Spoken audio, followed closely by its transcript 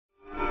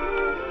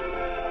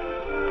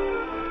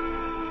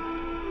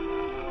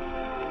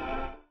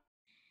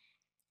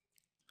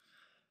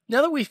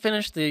Now that we've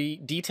finished the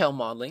detail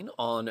modeling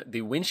on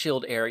the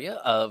windshield area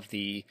of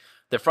the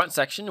front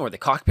section or the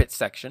cockpit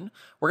section,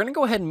 we're going to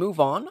go ahead and move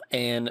on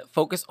and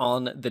focus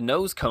on the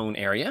nose cone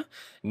area,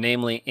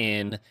 namely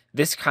in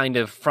this kind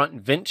of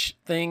front vent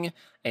thing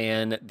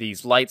and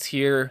these lights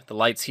here, the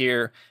lights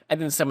here,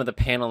 and then some of the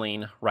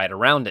paneling right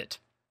around it.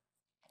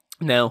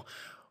 Now,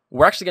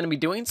 we're actually going to be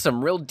doing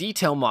some real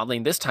detail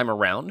modeling this time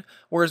around,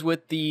 whereas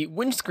with the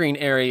windscreen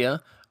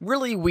area,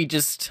 really we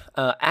just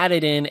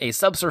added in a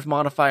subsurf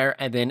modifier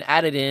and then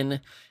added in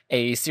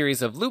a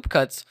series of loop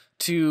cuts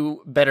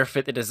to better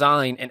fit the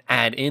design and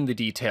add in the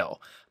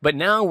detail. But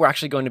now we're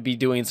actually going to be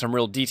doing some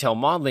real detail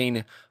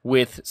modeling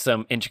with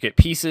some intricate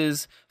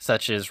pieces,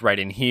 such as right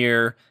in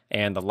here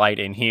and the light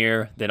in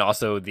here, then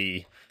also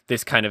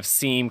this kind of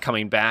seam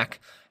coming back.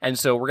 And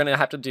so we're going to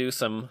have to do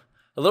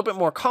a little bit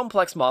more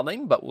complex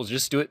modeling, but we'll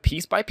just do it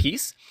piece by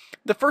piece.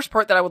 The first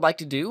part that I would like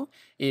to do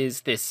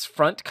is this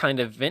front kind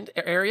of vent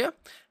area,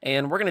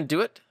 and we're going to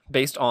do it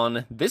based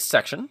on this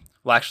section.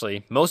 Well,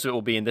 actually, most of it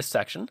will be in this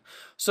section.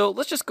 So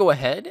let's just go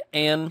ahead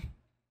and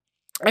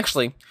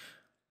actually,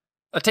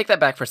 I'll take that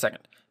back for a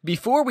second.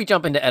 Before we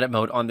jump into edit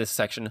mode on this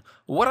section,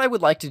 what I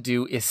would like to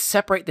do is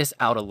separate this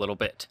out a little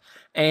bit.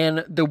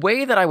 And the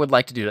way that I would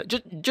like to do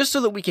that, just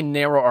so that we can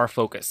narrow our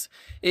focus,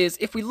 is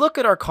if we look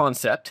at our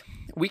concept,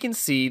 we can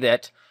see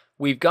that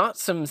we've got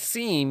some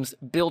seams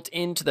built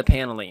into the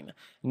paneling,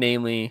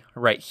 namely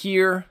right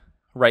here,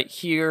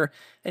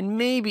 and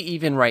maybe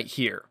even right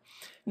here.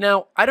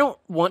 Now, I don't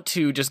want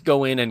to just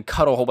go in and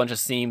cut a whole bunch of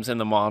seams in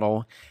the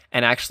model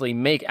and actually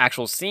make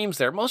actual seams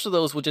there. Most of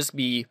those will just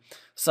be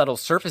subtle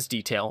surface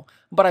detail,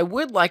 but I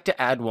would like to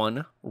add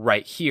one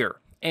right here.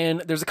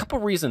 And there's a couple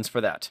reasons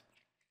for that.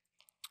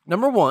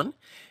 Number one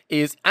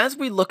is as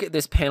we look at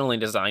this paneling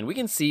design, we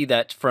can see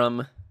that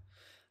from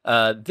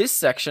this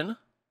section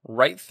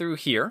right through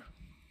here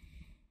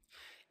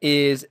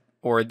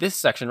or this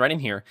section right in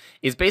here,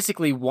 is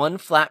basically one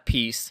flat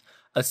piece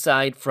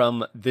aside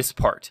from this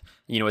part.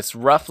 You know, it's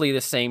roughly the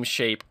same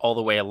shape all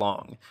the way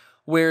along.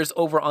 Whereas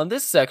over on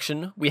this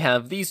section, we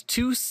have these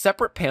two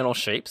separate panel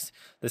shapes,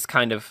 this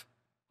kind of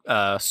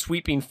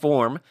sweeping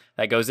form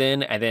that goes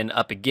in and then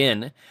up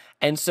again.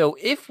 And so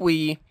if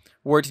we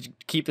were to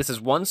keep this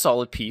as one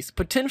solid piece,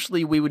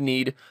 potentially we would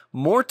need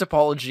more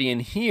topology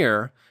in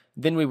here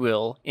than we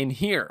will in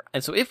here.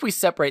 And so if we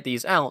separate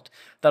these out,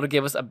 that'll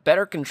give us a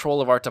better control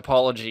of our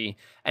topology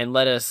and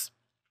let us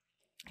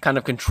kind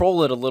of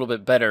control it a little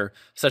bit better,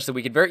 such that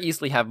we could very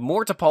easily have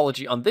more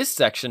topology on this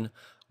section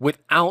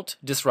without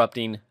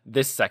disrupting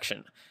this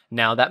section.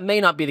 Now, that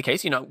may not be the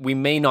case. You know, we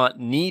may not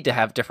need to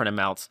have different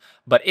amounts,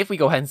 but if we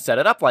go ahead and set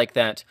it up like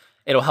that,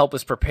 it'll help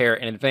us prepare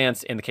in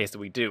advance in the case that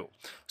we do.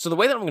 So the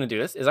way that I'm going to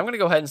do this is I'm going to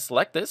go ahead and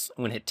select this.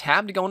 I'm going to hit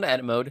Tab to go into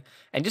edit mode,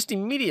 and just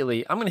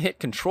immediately I'm going to hit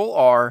Control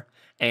R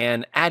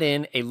and add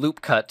in a loop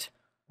cut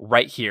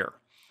right here.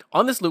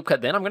 On this loop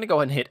cut then, I'm going to go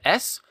ahead and hit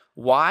S,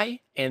 Y,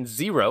 and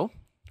 0.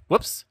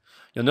 Whoops.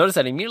 You'll notice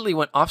that I immediately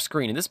went off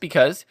screen, and this is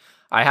because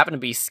I happen to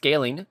be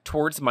scaling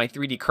towards my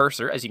 3D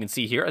cursor, as you can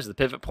see here, as the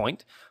pivot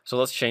point. So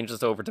let's change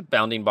this over to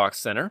bounding box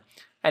center.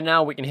 And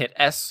now we can hit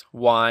S,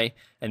 Y,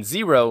 and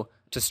 0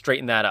 to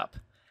straighten that up.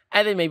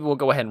 And then maybe we'll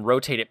go ahead and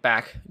rotate it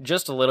back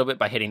just a little bit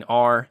by hitting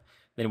R.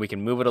 Then we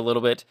can move it a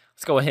little bit.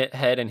 Let's go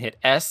ahead and hit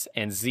S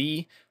and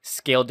Z,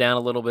 scale down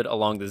a little bit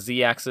along the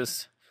Z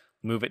axis,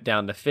 move it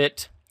down to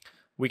fit.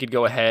 We could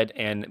go ahead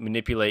and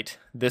manipulate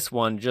this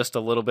one just a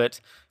little bit.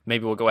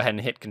 Maybe we'll go ahead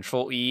and hit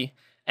Control E,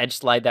 edge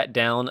slide that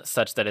down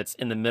such that it's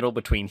in the middle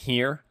between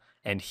here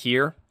and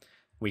here.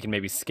 We can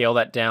maybe scale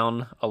that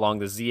down along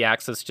the Z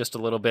axis just a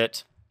little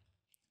bit.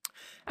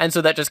 And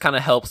so that just kind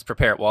of helps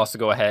prepare it. We'll also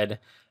go ahead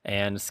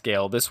and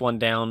scale this one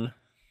down.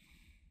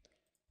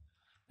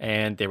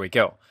 And there we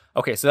go.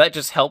 Okay, so that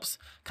just helps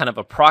kind of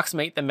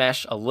approximate the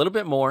mesh a little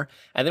bit more.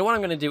 And then what I'm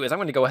going to do is I'm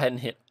going to go ahead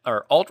and hit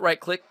our Alt right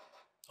click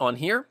on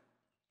here.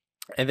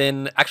 And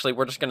then actually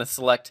we're just going to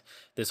select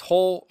this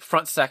whole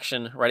front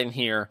section right in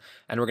here,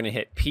 and we're going to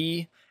hit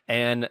P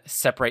and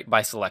separate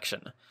by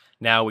selection.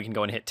 Now we can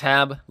go and hit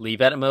Tab,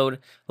 leave edit mode.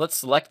 Let's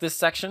select this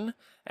section,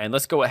 and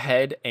let's go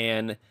ahead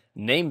and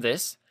name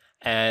this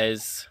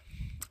as,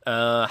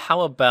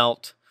 how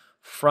about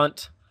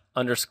front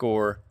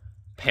underscore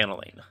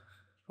paneling,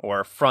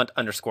 or front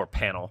underscore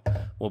panel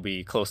will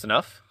be close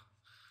enough.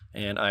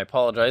 And I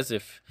apologize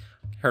if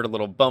you heard a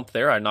little bump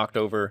there. I knocked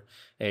over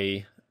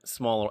a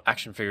small little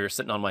action figure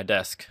sitting on my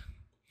desk,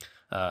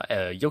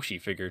 a Yoshi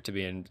figure to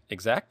be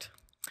exact.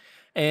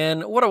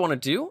 And what I want to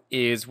do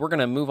is we're going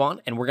to move on,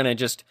 and we're going to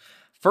just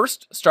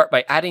first start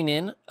by adding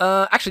in,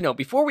 actually no,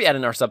 before we add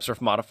in our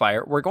subsurf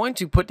modifier, we're going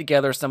to put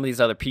together some of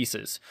these other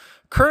pieces.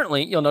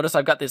 Currently, you'll notice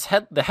I've got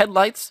the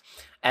headlights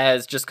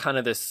as just kind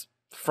of this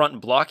front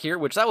block here,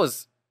 which that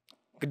was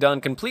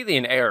done completely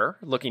in error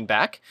looking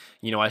back.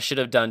 You know, I should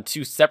have done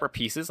two separate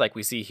pieces like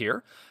we see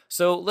here.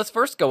 So let's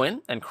first go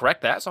in and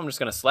correct that. So I'm just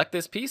going to select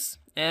this piece,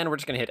 and we're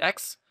just going to hit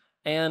X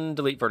and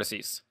delete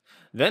vertices.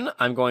 Then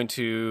I'm going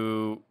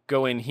to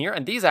go in here,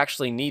 and these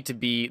actually need to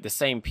be the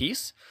same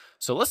piece.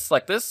 So let's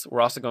select this. We're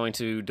also going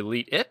to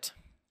delete it.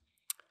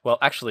 Well,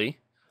 actually,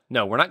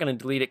 No, we're not going to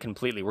delete it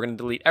completely. We're going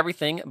to delete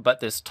everything but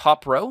this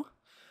top row.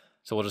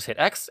 So we'll just hit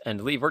X and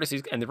delete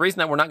vertices. And the reason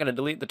that we're not going to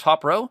delete the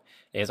top row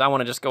is I want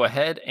to just go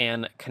ahead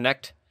and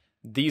connect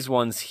these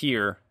ones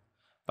here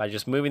by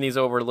just moving these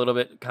over a little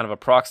bit, kind of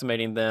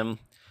approximating them.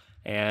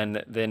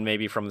 And then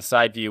maybe from the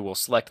side view, we'll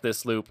select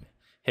this loop,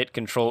 hit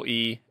Control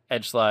E,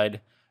 edge slide,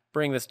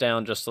 bring this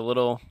down just a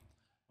little.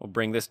 We'll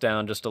bring this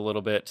down just a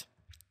little bit.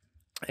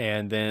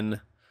 And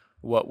then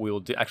what we'll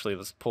do, actually,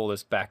 let's pull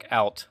this back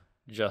out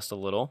just a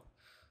little,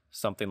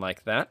 something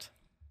like that.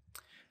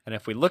 And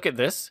if we look at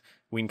this,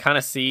 we can kind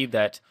of see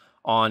that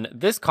on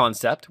this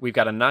concept, we've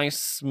got a nice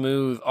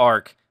smooth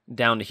arc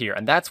down to here.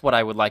 And that's what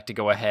I would like to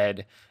go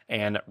ahead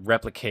and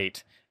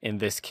replicate in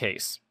this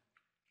case.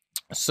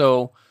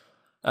 So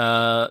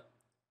the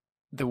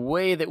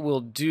way that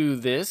we'll do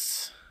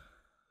this,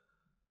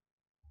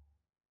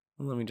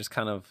 let me just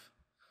kind of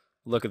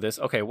look at this.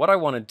 Okay, what I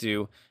want to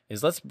do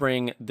is let's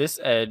bring this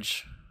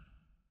edge.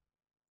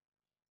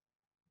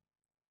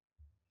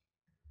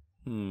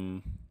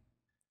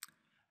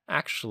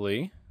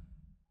 Actually,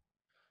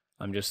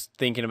 I'm just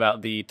thinking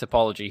about the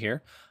topology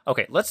here.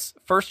 Okay, let's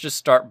first just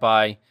start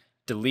by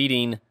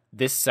deleting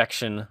this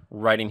section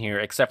right in here,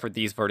 except for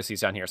these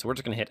vertices down here. So we're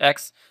just going to hit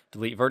X,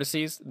 delete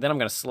vertices. Then I'm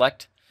going to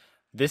select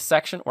this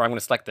section, or I'm going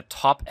to select the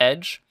top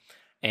edge,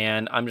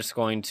 and I'm just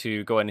going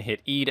to go ahead and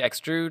hit E to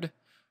extrude,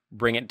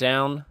 bring it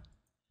down,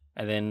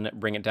 and then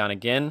bring it down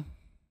again,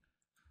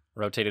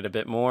 rotate it a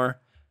bit more,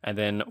 and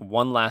then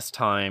one last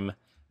time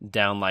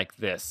down like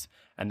this.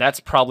 And that's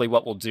probably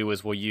what we'll do,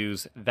 is we'll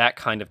use that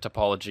kind of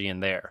topology in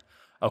there.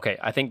 Okay,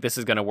 I think this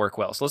is going to work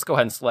well. So let's go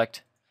ahead and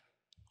select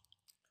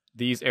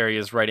these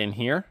areas right in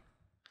here.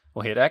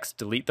 We'll hit X,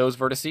 delete those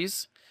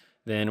vertices.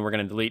 Then we're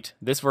going to delete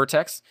this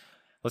vertex.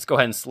 Let's go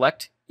ahead and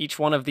select each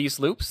one of these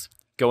loops,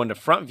 go into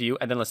front view,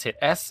 and then let's hit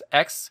S,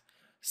 X,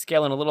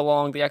 scale in a little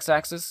along the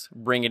X-axis,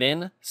 bring it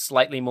in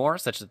slightly more,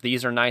 such that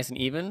these are nice and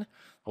even.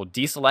 We'll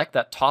deselect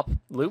that top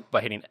loop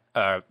by hitting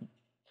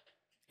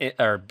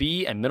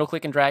B and middle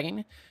click and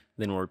dragging.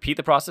 Then we'll repeat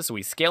the process. So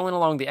we scale in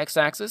along the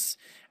X-axis,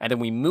 and then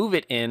we move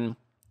it in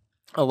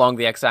along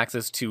the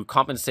X-axis to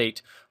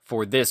compensate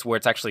for this, where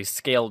it's actually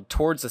scaled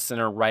towards the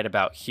center right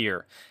about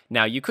here.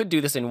 Now, you could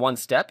do this in one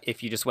step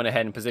if you just went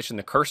ahead and positioned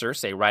the cursor,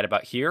 say right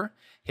about here,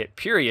 hit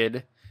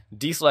period,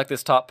 deselect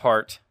this top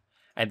part,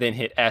 and then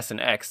hit S and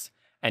X,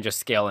 and just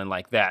scale in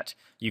like that.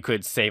 You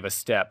could save a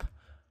step,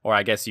 or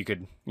I guess you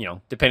could,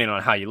 depending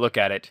on how you look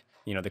at it,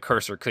 the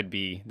cursor could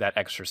be that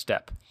extra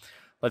step.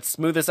 Let's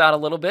smooth this out a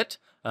little bit.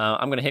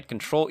 I'm going to hit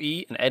Control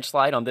E and edge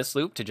slide on this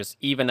loop to just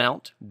even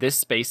out this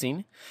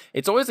spacing.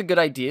 It's always a good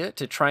idea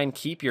to try and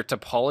keep your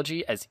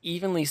topology as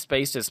evenly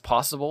spaced as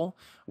possible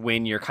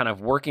when you're kind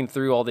of working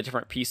through all the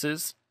different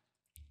pieces.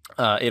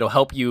 It'll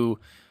help you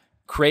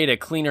create a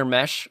cleaner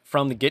mesh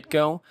from the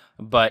get-go,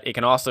 but it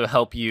can also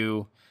help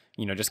you,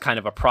 just kind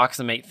of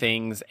approximate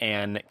things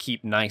and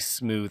keep nice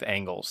smooth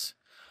angles.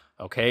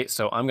 Okay,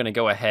 so I'm going to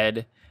go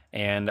ahead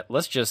and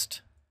let's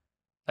just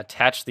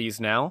attach these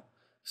now.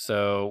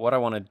 So what I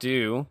want to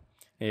do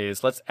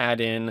is let's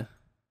add in,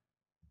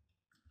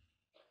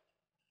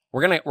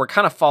 we're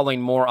kind of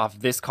following more off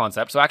this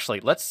concept. So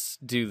actually, let's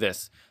do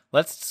this.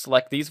 Let's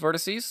select these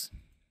vertices,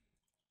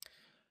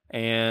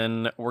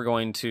 and we're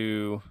going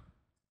to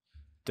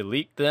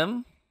delete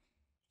them.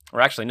 Or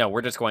actually, no,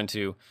 we're just going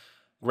to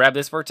grab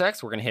this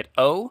vertex. We're going to hit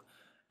O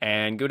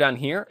and go down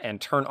here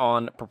and turn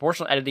on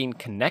proportional editing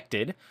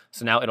connected.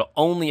 So now it'll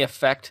only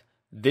affect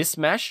this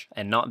mesh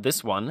and not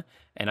this one.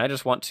 And I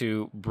just want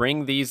to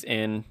bring these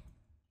in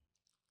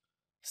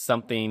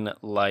something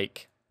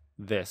like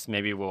this.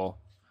 Maybe we'll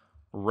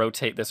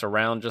rotate this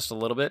around just a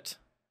little bit,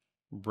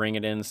 bring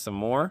it in some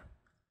more,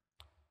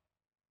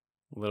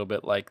 a little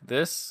bit like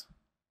this.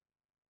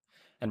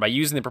 And by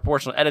using the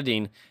proportional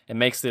editing, it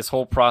makes this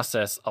whole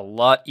process a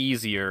lot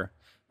easier.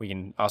 We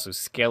can also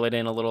scale it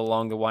in a little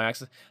along the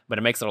y-axis, but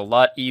it makes it a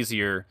lot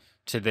easier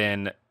to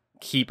then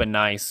keep a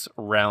nice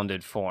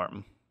rounded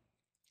form.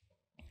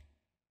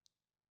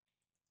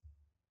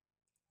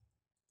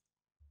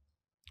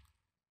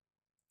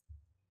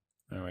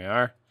 There we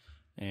are.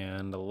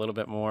 And a little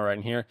bit more right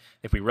in here.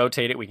 If we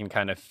rotate it, we can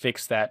kind of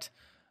fix that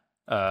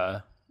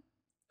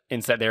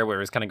inset there where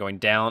it's kind of going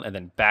down and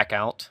then back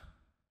out.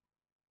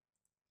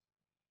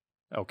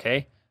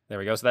 Okay, there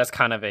we go. So that's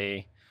kind of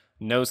a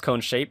nose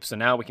cone shape. So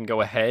now we can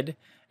go ahead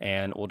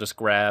and we'll just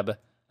grab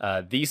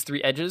these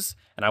three edges.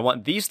 And I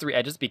want these three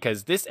edges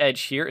because this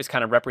edge here is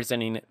kind of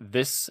representing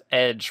this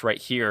edge right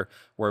here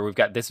where we've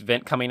got this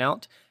vent coming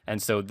out.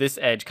 And so this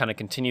edge kind of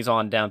continues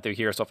on down through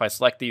here. So if I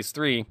select these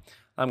three,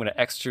 I'm going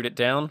to extrude it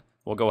down.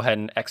 We'll go ahead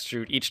and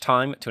extrude each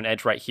time to an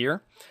edge right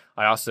here.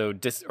 I also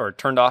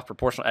turned off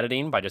proportional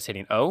editing by just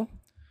hitting O.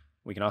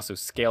 We can also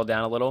scale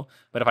down a little.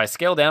 But if I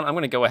scale down, I'm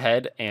going to go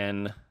ahead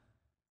and,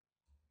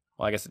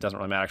 well, I guess it doesn't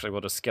really matter. Actually,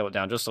 we'll just scale it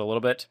down just a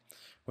little bit.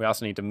 We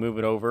also need to move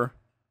it over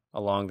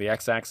along the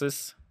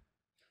x-axis.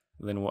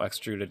 Then we'll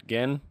extrude it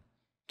again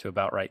to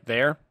about right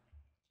there.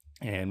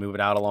 And move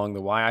it out along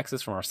the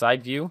y-axis from our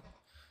side view.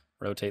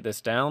 Rotate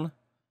this down.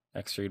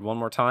 Extrude one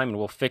more time, and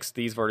we'll fix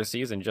these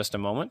vertices in just a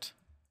moment.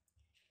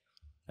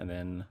 and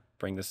then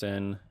bring this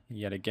in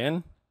yet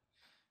again.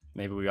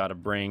 Maybe we ought to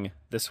bring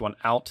this one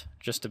out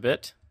just a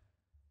bit.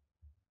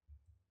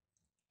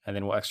 And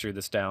then we'll extrude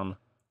this down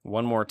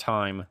one more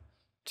time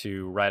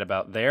to right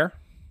about there.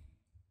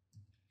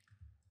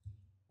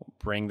 We'll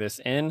bring this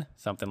in,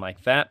 something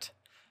like that.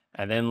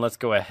 And then let's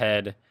go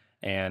ahead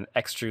and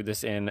extrude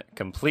this in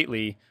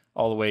completely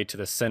all the way to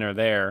the center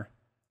there,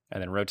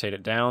 and then rotate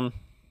it down.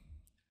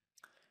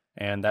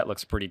 And that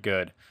looks pretty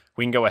good.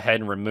 We can go ahead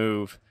and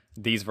remove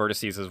these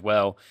vertices as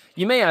well.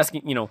 You may ask,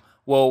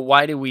 well,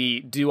 why do we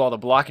do all the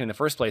blocking in the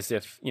first place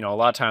if, a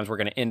lot of times we're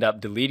going to end up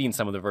deleting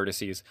some of the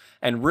vertices?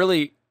 And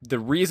really, the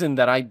reason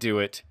that I do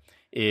it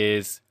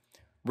is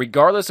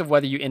regardless of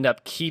whether you end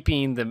up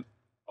keeping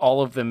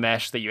all of the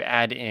mesh that you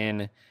add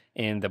in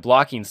the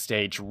blocking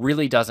stage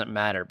really doesn't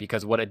matter,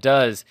 because what it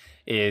does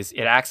is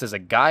it acts as a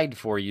guide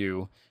for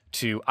you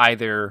to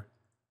either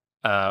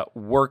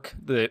work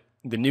the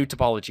new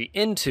topology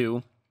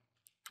into,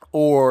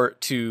 or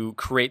to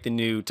create the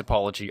new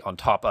topology on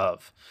top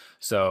of.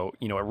 So,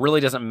 it really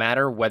doesn't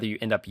matter whether you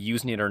end up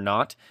using it or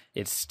not.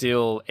 It's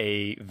still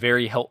a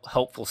very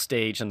helpful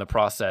stage in the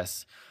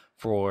process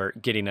for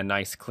getting a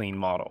nice clean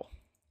model.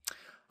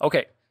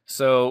 Okay,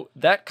 so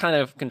that kind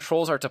of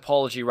controls our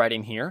topology right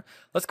in here.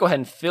 Let's go ahead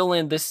and fill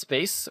in this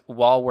space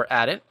while we're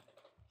at it.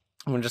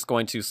 I'm just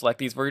going to select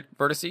these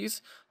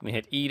vertices. I'm going to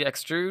hit E to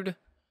extrude,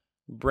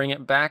 bring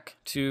it back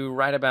to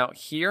right about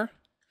here.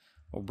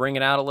 We'll bring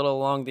it out a little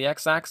along the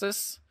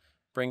x-axis,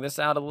 bring this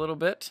out a little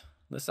bit,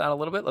 this out a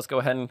little bit. Let's go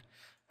ahead and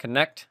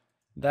connect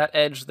that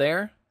edge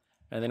there,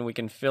 and then we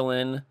can fill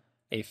in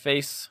a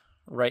face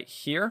right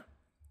here.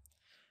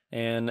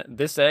 And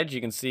this edge,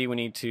 you can see we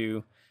need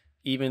to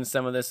even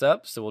some of this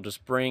up, so we'll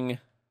just bring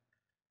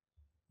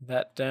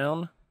that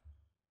down.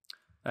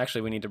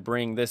 Actually, we need to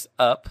bring this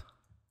up,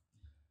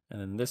 and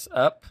then this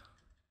up.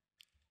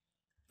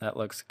 That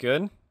looks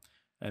good.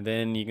 And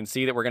then you can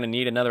see that we're going to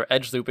need another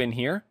edge loop in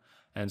here.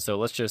 And so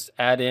let's just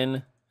add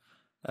in,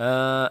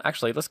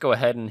 actually, let's go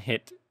ahead and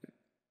hit,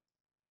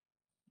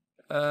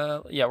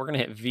 we're going to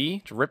hit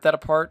V to rip that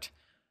apart.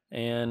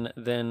 And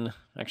then,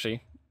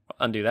 actually,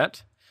 undo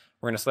that.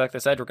 We're going to select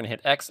this edge. We're going to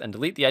hit X and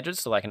delete the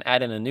edges so I can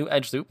add in a new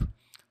edge loop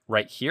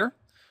right here,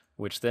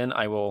 which then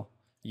I will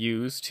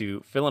use to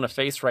fill in a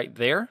face right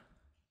there,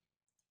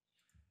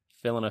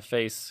 fill in a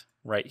face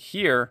right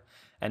here.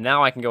 And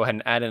now I can go ahead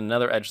and add in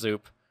another edge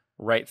loop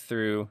right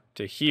through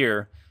to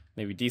here,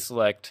 maybe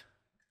deselect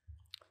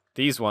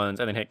these ones,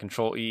 and then hit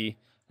Control E,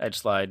 edge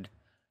slide,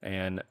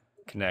 and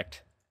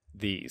connect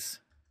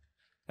these.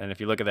 And if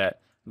you look at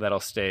that,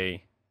 that'll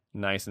stay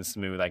nice and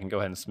smooth. I can go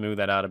ahead and smooth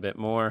that out a bit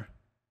more.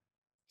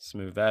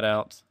 Smooth that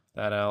out,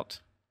 that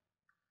out.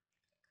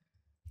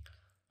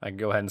 I can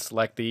go ahead and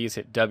select these,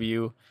 hit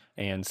W,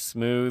 and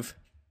smooth.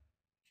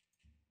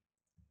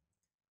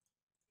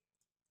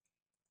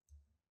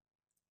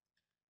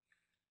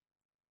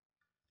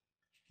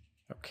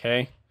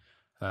 Okay.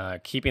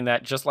 Keeping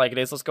that just like it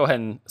is, let's go ahead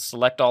and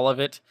select all of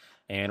it,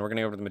 and we're going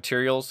to go over to the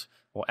materials.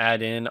 We'll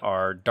add in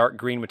our dark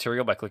green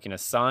material by clicking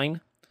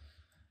assign,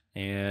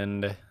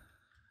 and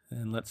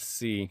let's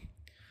see.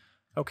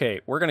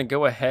 Okay, we're going to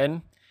go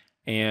ahead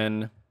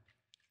and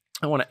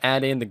I want to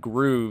add in the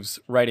grooves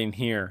right in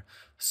here.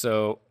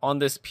 So on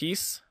this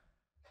piece,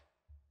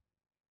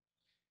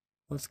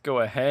 let's go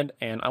ahead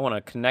and I want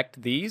to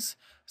connect these.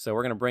 So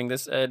we're going to bring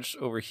this edge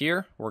over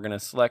here. We're going to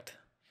select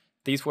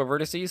these 4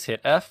 vertices,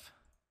 hit F.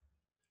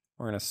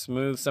 We're going to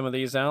smooth some of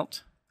these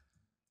out,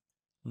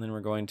 and then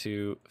we're going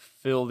to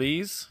fill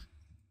these,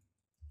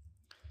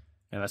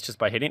 and that's just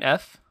by hitting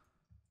F.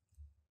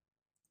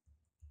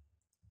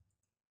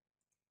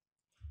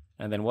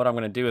 And then what I'm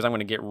going to do is I'm going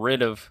to get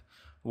rid of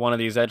one of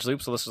these edge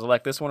loops. So let's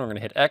select this one. We're going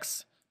to hit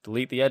X,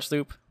 delete the edge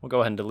loop. We'll go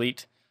ahead and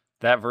delete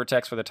that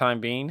vertex for the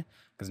time being,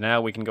 because now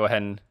we can go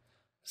ahead and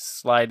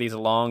slide these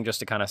along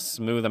just to kind of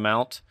smooth them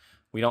out.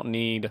 We don't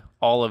need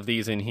all of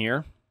these in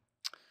here.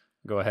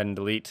 Go ahead and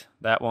delete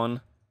that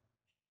one.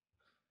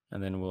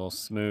 And then we'll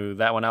smooth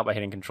that one out by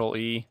hitting Control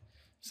E.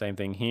 Same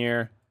thing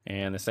here,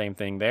 and the same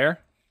thing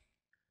there.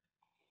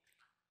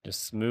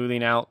 Just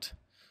smoothing out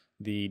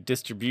the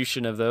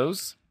distribution of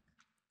those.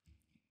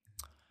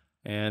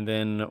 And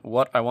then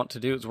what I want to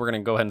do is we're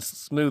going to go ahead and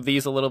smooth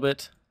these a little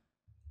bit.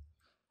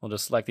 We'll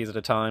just select these at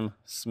a time,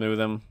 smooth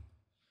them.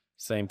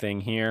 Same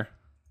thing here.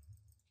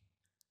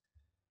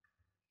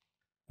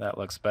 That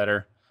looks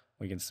better.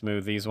 We can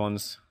smooth these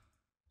ones.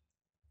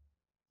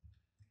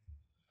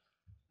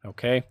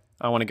 Okay,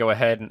 I want to go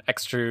ahead and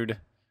extrude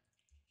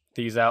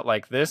these out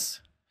like this,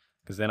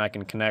 because then I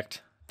can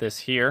connect this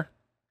here.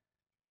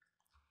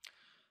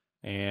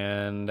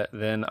 And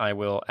then I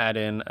will add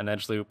in an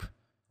edge loop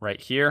right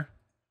here.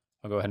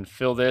 I'll go ahead and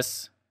fill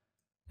this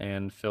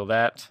and fill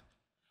that.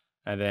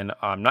 And then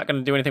I'm not going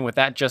to do anything with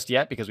that just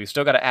yet, because we've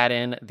still got to add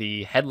in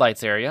the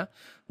headlights area,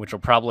 which will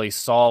probably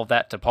solve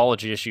that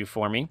topology issue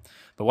for me.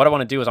 But what I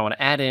want to do is I want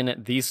to add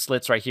in these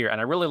slits right here.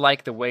 And I really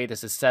like the way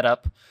this is set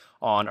up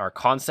on our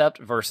concept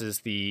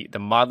versus the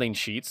modeling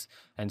sheets.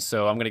 And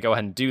so I'm going to go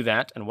ahead and do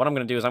that. And what I'm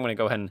going to do is I'm going to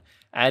go ahead and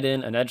add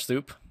in an edge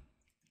loop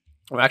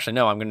Well, actually,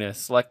 no, I'm going to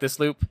select this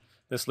loop,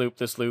 this loop,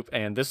 this loop,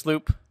 and this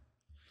loop,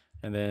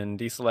 and then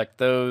deselect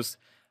those.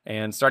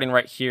 And starting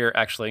right here,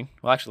 actually,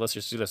 let's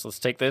just do this. Let's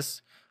take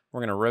this.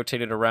 We're going to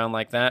rotate it around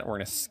like that. We're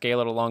going to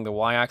scale it along the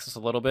y-axis a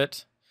little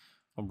bit.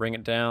 We'll bring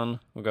it down.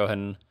 We'll go ahead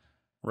and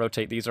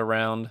rotate these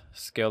around,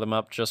 scale them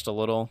up just a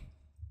little.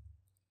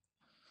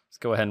 Let's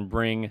go ahead and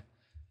bring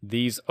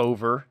these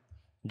over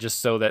just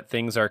so that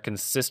things are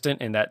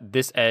consistent and that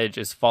this edge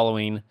is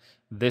following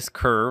this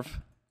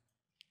curve.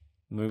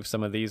 Move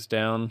some of these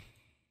down.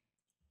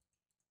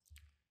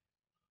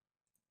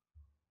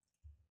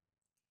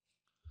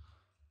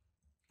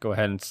 Go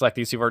ahead and select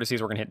these two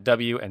vertices. We're going to hit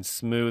W and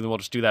smooth, and we'll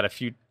just do that a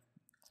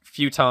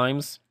few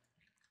times.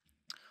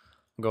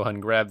 We'll go ahead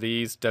and grab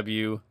these,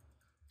 W,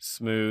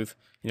 smooth.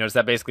 You notice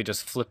that basically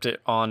just flipped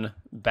it on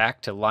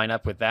back to line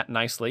up with that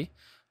nicely.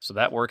 So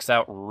that works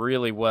out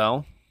really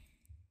well.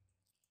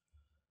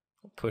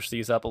 Push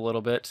these up a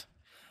little bit.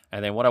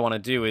 And then what I want to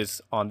do is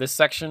on this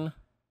section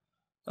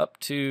up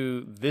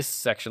to this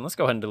section, let's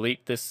go ahead and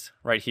delete this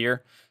right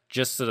here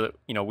just so that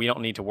we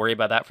don't need to worry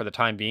about that for the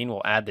time being.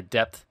 We'll add the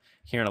depth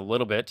here in a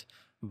little bit,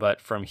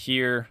 but from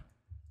here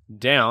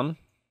down,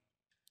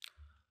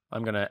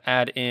 I'm going to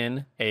add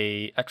in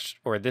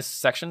this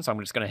section. So I'm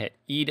just going to hit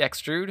E to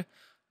extrude.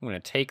 I'm going to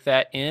take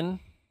that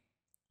in,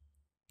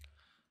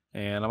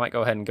 and I might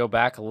go ahead and go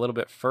back a little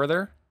bit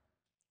further.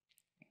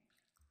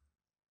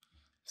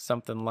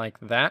 Something like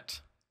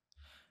that.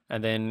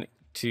 And then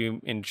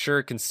to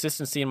ensure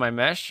consistency in my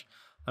mesh,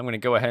 I'm going to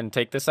go ahead and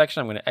take this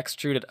section. I'm going to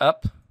extrude it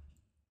up.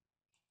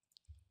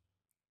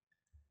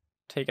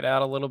 Take it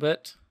out a little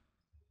bit.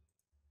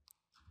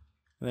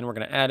 And then we're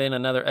going to add in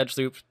another edge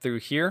loop through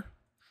here.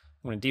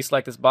 I'm going to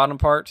deselect this bottom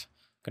part,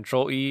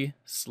 Control E,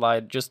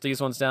 slide just these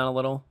ones down a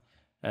little,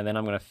 and then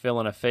I'm going to fill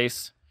in a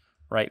face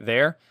right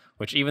there,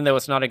 which even though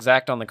it's not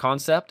exact on the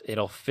concept,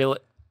 it'll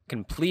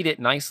complete it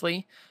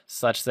nicely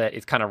such that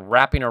it's kind of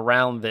wrapping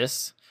around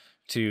this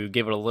to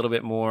give it a little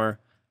bit more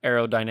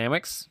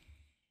aerodynamics.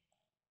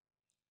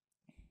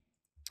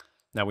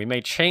 Now we may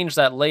change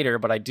that later,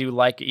 but I do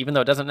like it. Even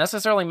though it doesn't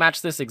necessarily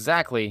match this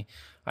exactly,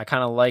 I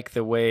kind of like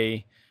the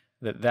way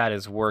that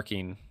is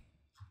working.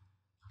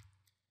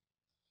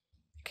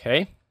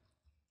 Okay,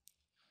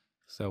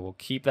 so we'll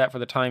keep that for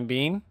the time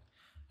being.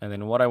 And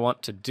then what I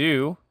want to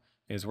do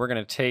is we're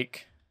going to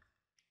take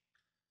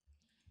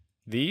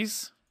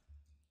these,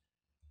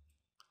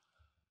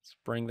 let's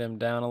bring them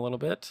down a little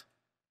bit.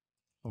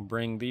 We'll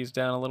bring these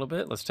down a little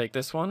bit. Let's take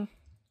this one.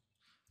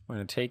 We're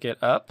going to take it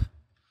up.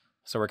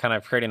 So we're kind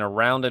of creating a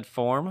rounded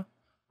form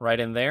right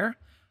in there.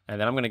 And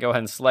then I'm going to go ahead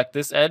and select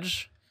this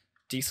edge,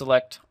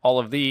 deselect all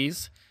of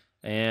these,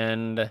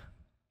 and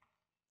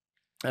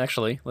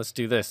actually, let's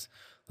do this.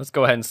 Let's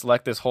go ahead and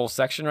select this whole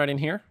section right in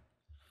here.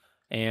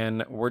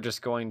 And we're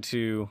just going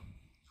to,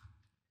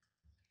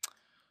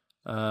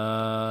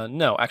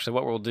 no, actually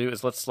what we'll do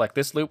is let's select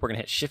this loop. We're going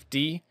to hit Shift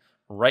D,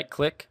 right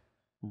click,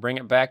 bring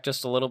it back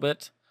just a little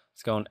bit.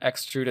 Let's go and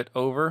extrude it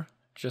over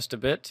just a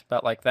bit,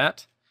 about like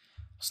that.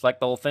 Select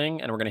the whole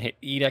thing, and we're going to hit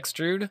E to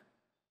extrude,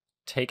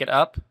 take it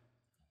up,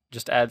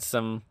 just add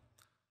some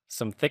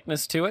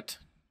thickness to it.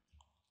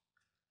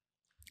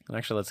 And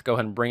actually, let's go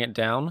ahead and bring it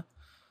down,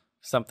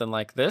 something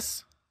like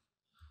this.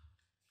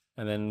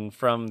 And then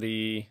from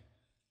the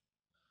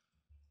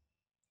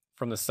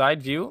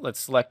side view, let's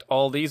select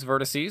all these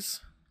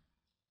vertices,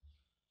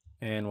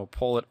 and we'll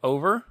pull it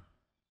over.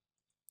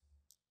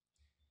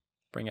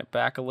 Bring it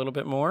back a little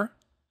bit more.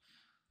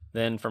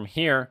 Then from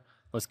here,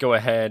 let's go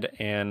ahead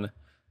and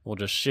we'll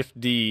just Shift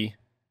D,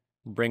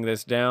 bring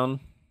this down,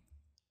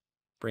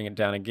 bring it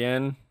down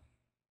again.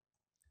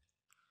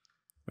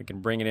 We can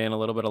bring it in a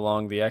little bit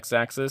along the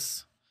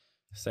x-axis.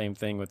 Same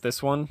thing with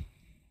this one.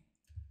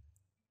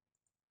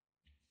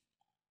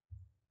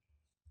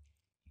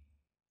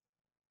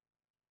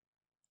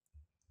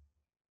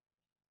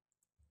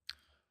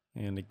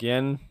 And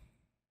again.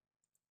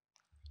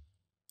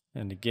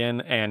 And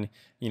again. And,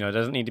 it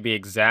doesn't need to be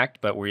exact,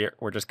 but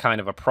we're just kind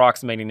of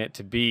approximating it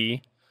to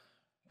be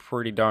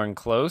pretty darn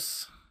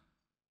close.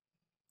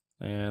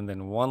 And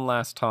then one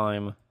last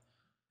time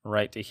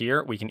right to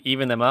here. We can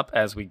even them up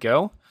as we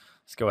go.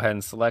 Let's go ahead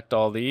and select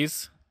all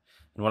these.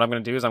 And what I'm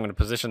going to do is I'm going to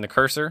position the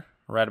cursor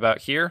right about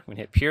here. I'm going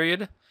to hit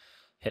period,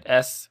 hit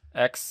S,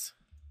 X,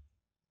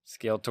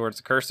 scale towards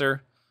the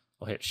cursor.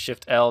 We'll hit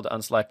Shift L to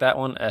unselect that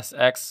one, S,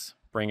 X,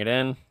 bring it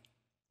in,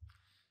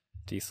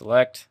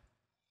 deselect,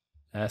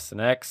 S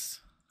and X.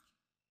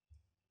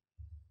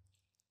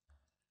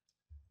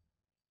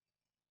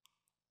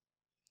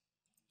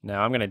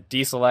 Now I'm going to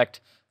deselect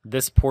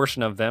this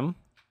portion of them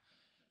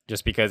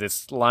just because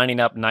it's lining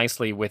up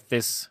nicely with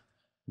this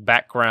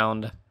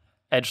background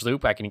edge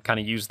loop. I can kind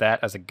of use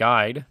that as a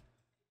guide.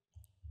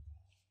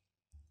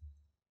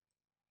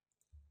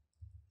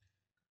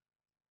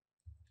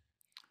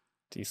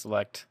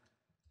 Deselect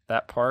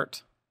that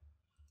part.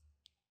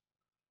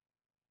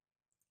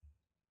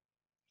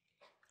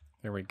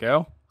 There we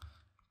go.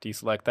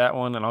 Deselect that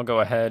one, and I'll go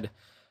ahead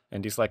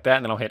and deselect that,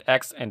 and then I'll hit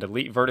X and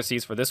delete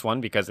vertices for this one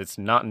because it's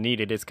not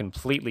needed. It's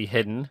completely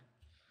hidden.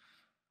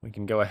 we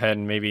can go ahead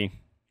and maybe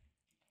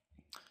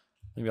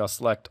I'll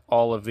select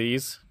all of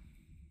these.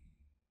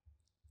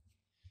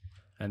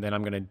 And then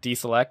I'm going to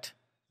deselect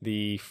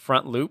the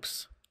front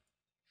loops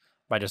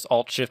by just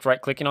Alt-Shift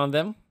right-clicking on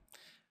them.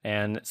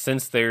 And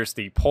since there's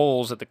the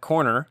poles at the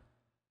corner,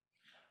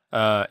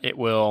 it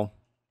will,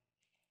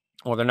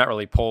 well, they're not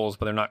really poles,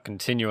 but they're not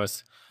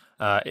continuous.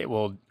 It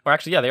will, or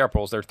actually, yeah, they are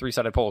poles. They're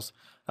three-sided poles.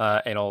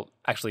 It'll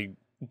actually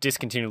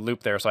discontinue the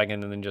loop there, so I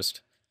can then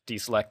just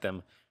deselect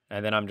them.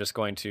 And then I'm just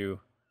going to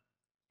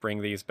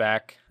bring these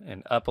back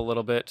and up a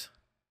little bit,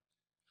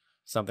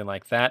 something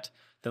like that.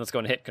 Then let's go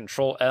and hit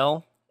Control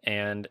L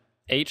and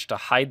H to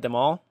hide them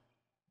all.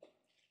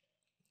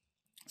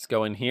 Let's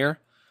go in here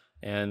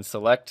and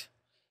select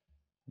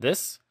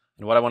this.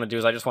 And what I want to do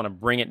is I just want to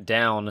bring it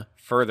down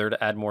further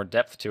to add more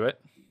depth to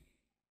it.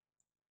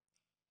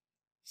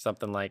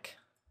 Something like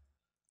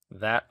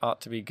that ought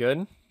to be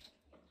good.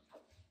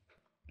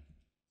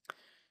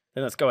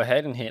 Then let's go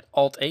ahead and hit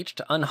Alt-H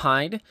to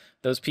unhide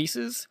those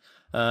pieces.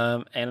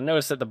 And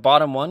notice that the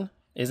bottom one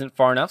isn't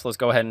far enough, so let's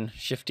go ahead and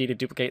Shift-D to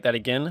duplicate that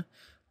again.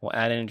 We'll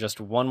add in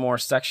just one more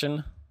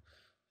section,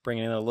 bring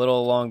it in a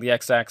little along the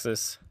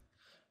x-axis,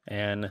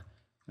 and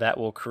that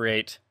will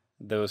create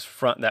those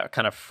that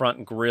kind of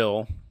front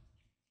grill.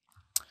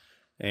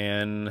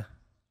 And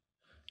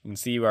you can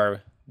see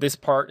this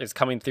part is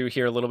coming through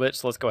here a little bit,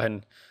 so let's go ahead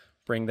and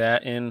bring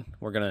that in.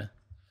 We're going to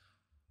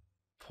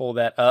pull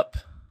that up,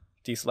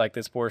 deselect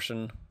this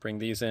portion, bring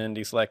these in,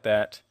 deselect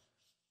that,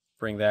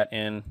 bring that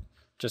in,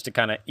 just to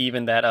kind of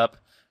even that up,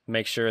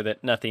 make sure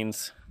that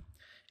nothing's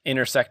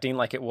intersecting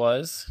like it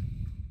was.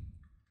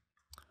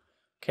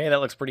 Okay, that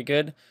looks pretty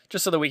good.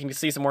 Just so that we can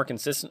see some more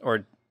consistent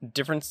or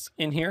difference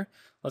in here,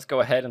 let's go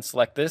ahead and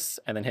select this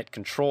and then hit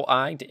Control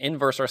I to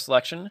inverse our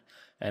selection.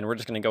 And we're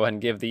just going to go ahead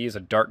and give these a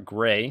dark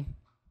gray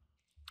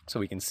so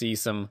we can see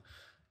some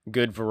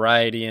good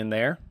variety in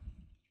there.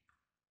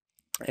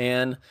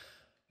 And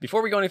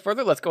before we go any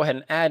further, let's go ahead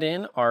and add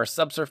in our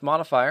subsurf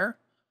modifier.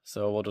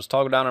 So we'll just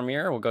toggle down our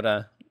mirror. We'll go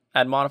to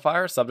Add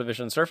Modifier,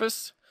 Subdivision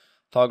Surface,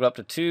 toggle up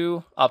to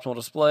 2, Optimal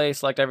Display,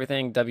 select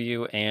everything,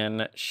 W,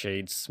 and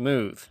Shade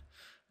Smooth.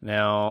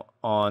 Now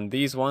on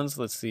these ones,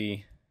 let's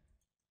see.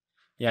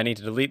 Yeah, I need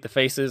to delete the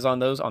faces on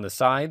those on the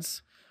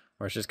sides,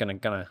 or it's just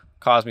gonna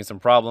cause me some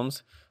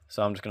problems.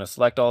 So I'm just gonna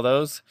select all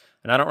those.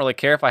 And I don't really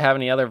care if I have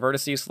any other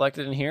vertices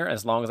selected in here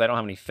as long as I don't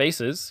have any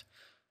faces.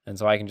 And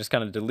so I can just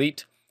kind of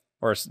delete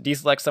or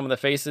deselect some of the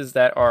faces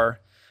that are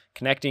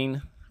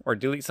connecting, or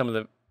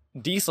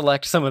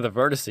deselect some of the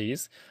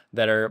vertices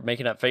that are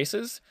making up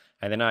faces.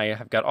 And then I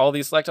have got all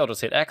these selected. I'll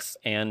just hit X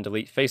and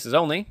delete faces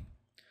only,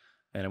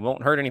 and it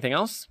won't hurt anything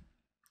else.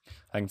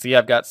 I can see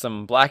I've got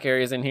some black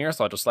areas in here,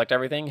 so I'll just select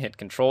everything, hit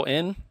Control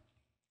N,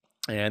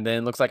 and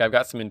then looks like I've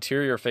got some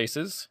interior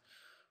faces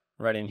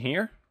right in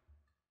here.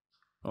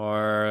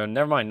 Or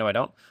never mind, no I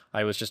don't.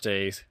 I was just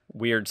a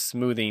weird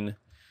smoothing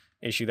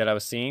issue that I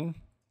was seeing.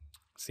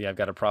 See, I've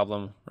got a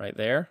problem right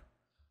there,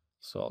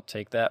 so I'll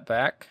take that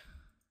back.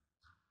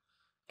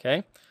 Okay,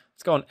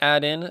 let's go and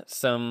add in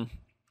some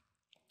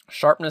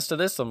sharpness to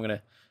this. So I'm going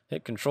to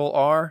hit Control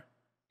R,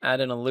 add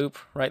in a loop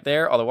right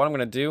there. Although what I'm going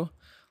to do,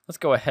 let's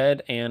go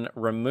ahead and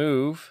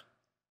remove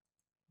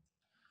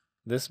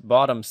this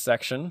bottom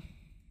section.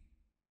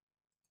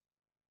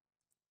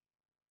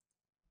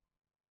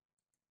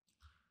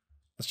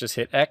 Let's just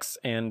hit X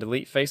and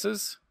delete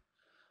faces.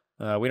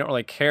 We don't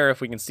really care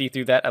if we can see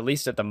through that, at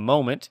least at the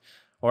moment.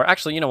 Or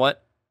actually, you know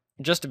what?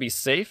 Just to be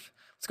safe,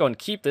 let's go and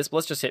keep this, but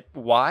let's just hit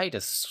Y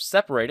to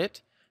separate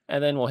it.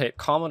 And then we'll hit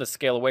comma to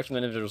scale away from the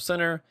individual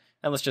center.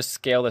 And let's just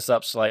scale this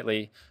up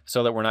slightly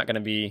so that we're not going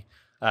to be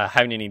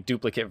having any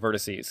duplicate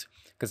vertices.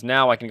 Because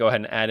now I can go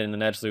ahead and add in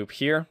an edge loop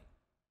here.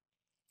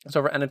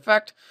 So, and in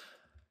fact,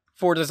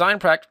 for design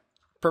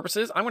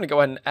purposes, I'm going to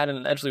go ahead and add in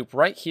an edge loop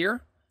right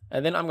here.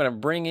 And then I'm going to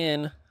bring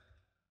in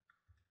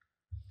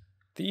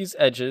these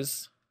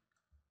edges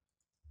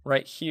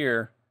right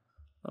here.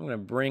 I'm going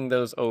to bring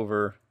those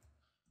over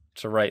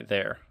to right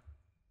there,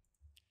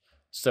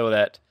 so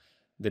that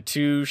the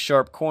two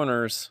sharp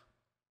corners,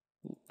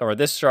 or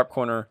this sharp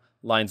corner,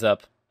 lines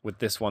up with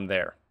this one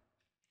there.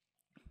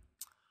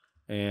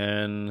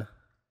 And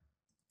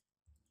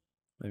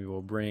maybe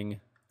we'll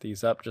bring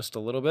these up just a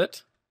little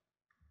bit,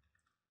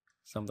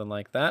 something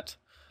like that.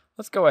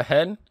 Let's go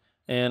ahead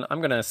and I'm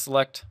going to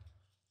select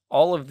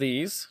all of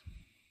these.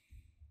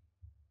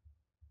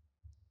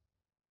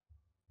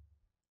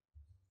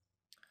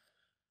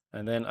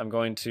 And then I'm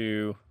going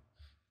to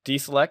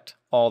deselect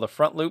all the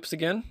front loops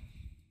again.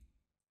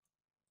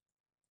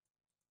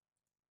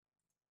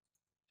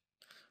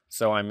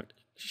 So I'm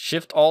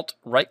Shift-Alt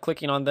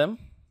right-clicking on them.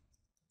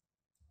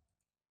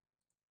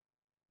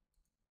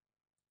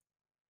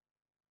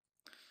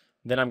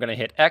 Then I'm going to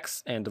hit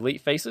X and delete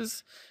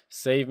faces,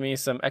 save me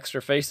some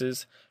extra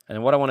faces.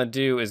 And what I want to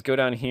do is go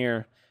down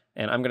here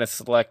and I'm going to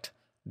select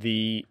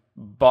the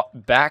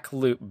back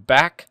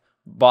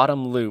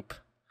bottom loop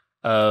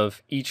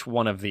of each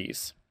one of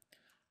these.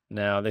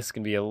 Now this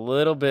can be a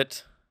little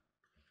bit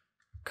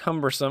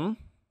cumbersome,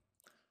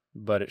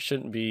 but it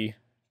shouldn't be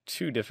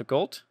too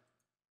difficult.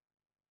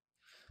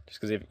 just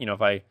because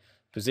if I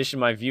position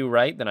my view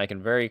right, then I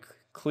can very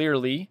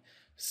clearly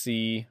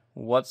see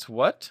what's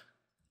what.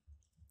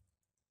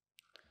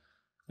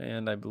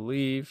 And I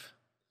believe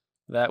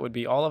that would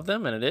be all of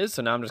them, and it is.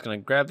 So now I'm just going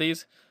to grab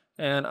these,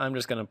 and I'm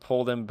just going to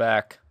pull them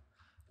back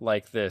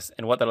like this.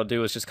 And what that'll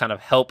do is just kind of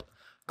help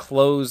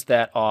close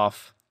that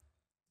off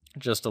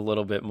just a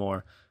little bit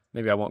more.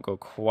 Maybe I won't go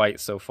quite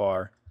so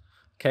far.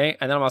 Okay,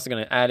 and then I'm also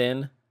going to add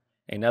in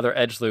another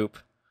edge loop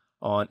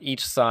on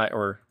each side,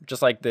 or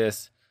just like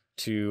this,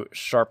 to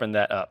sharpen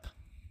that up.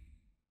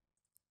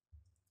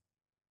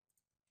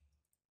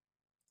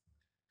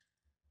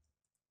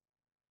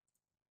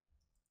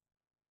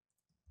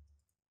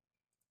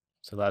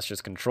 So that's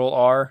just Control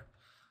R,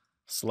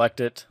 select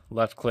it,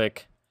 left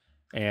click,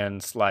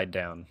 and slide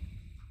down.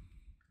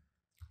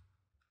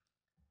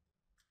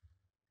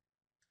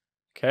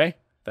 Okay,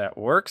 that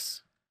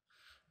works.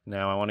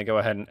 Now I want to go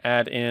ahead and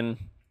add in,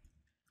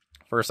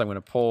 first I'm going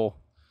to pull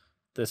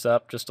this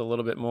up just a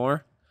little bit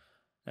more,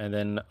 and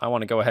then I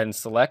want to go ahead and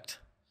select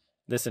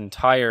this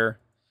entire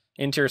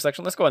interior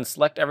section. Let's go ahead and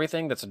select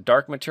everything that's a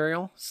dark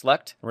material,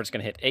 select, and we're just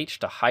going to hit H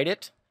to hide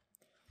it.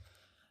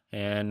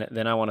 And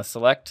then I want to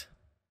select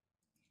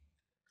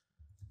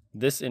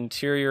this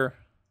interior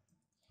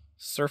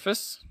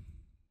surface,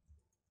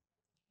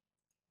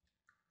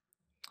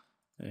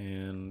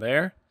 and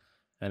there.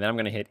 And then I'm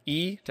going to hit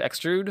E to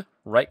extrude,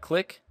 right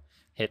click,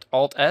 hit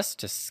Alt S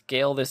to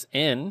scale this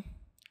in.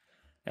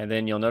 And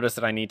then you'll notice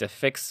that I need to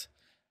fix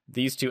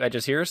these two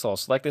edges here. So I'll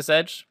select this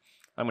edge.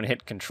 I'm going to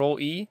hit Control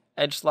E,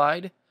 edge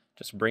slide,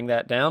 just bring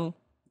that down.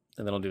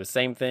 And then I'll do the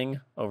same thing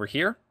over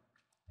here.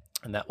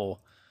 And that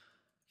will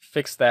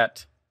fix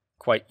that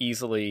quite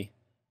easily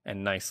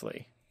and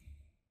nicely.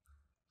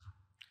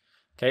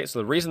 Okay, so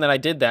the reason that I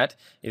did that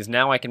is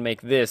now I can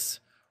make this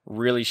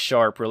really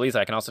sharp real easy.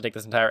 I can also take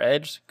this entire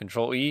edge,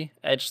 Control E,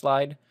 edge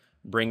slide,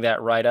 bring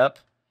that right up,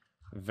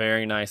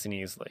 very nice and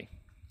easily.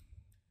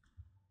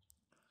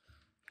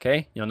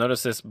 Okay, you'll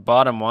notice this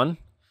bottom one,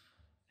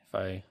 if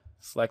I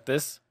select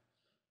this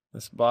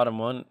bottom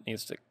one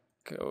needs to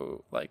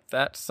go like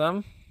that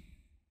some.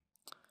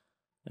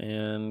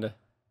 And it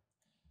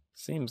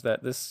seems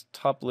that this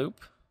top loop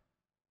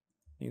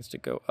needs to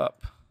go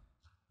up.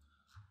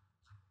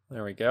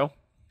 There we go.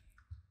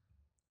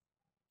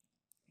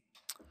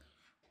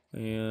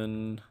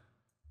 And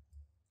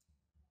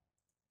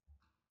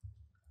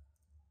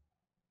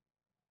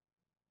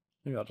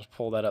maybe I'll just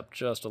pull that up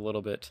just a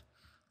little bit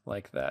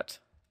like that.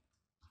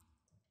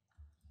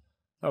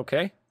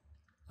 Okay,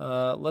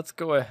 let's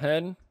go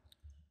ahead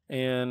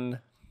and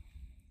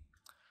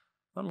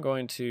I'm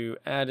going to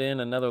add in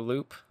another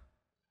loop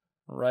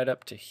right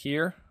up to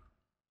here.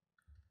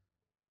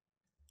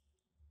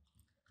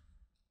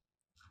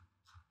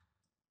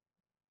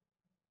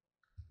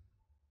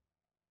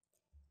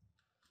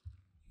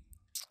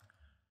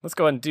 Let's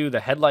go ahead and do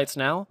the headlights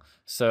now.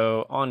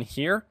 So on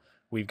here,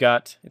 we've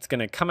got, it's going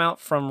to come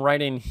out from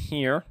right in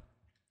here.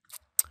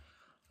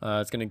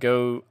 It's going to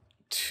go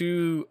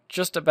to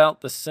just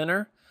about the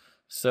center.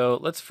 So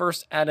let's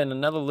first add in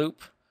another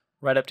loop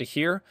right up to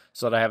here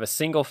so that I have a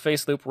single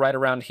face loop right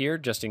around here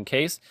just in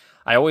case.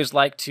 I always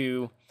like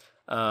to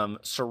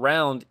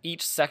surround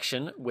each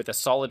section with a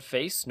solid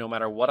face no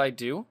matter what I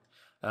do.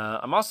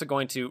 I'm also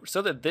going to,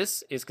 so that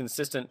this is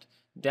consistent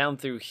down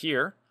through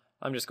here,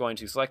 I'm just going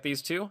to select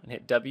these two and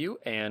hit W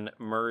and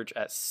merge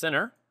at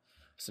center.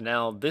 So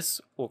now this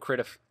will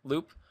create a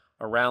loop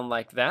around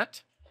like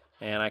that.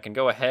 And I can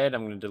go ahead,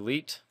 I'm going to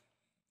delete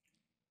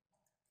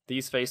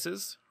these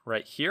faces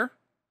right here.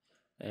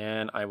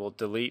 And I will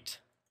delete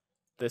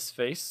this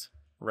face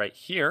right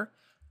here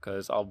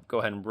because I'll go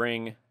ahead and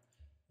bring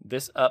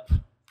this up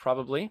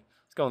probably.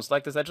 Let's go and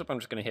select this edge loop. I'm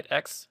just going to hit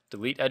X,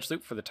 delete edge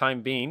loop for the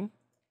time being.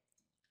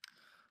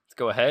 Let's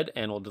go ahead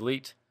and we'll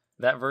delete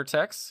that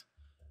vertex.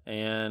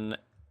 And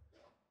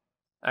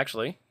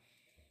actually,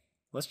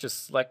 let's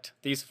just select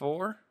these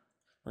four.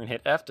 We're going to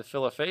hit F to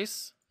fill a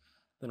face.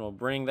 Then we'll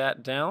bring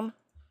that down,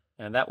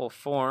 and that will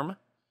form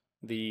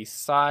the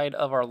side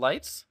of our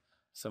lights.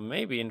 So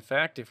maybe, in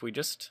fact, if we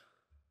just...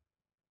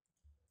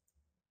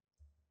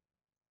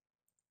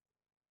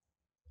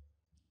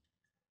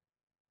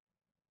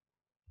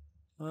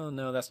 Well,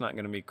 no, that's not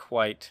going to be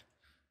quite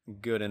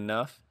good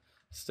enough.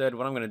 Instead,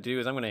 what I'm going to do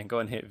is I'm going to go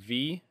ahead and hit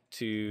V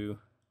to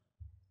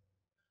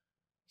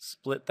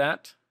split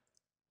that.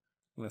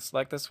 I'm going to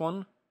select this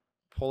one,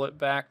 pull it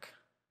back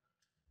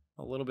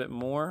a little bit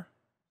more,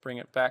 bring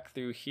it back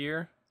through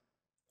here,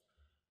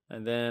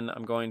 and then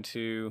I'm going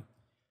to,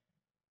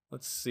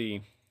 let's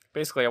see,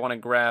 basically I want to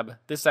grab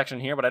this section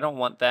here, but I don't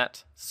want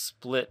that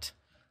split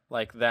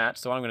like that.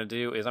 So what I'm going to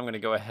do is I'm going to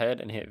go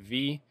ahead and hit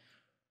V,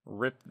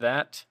 rip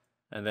that,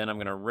 and then I'm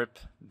going to rip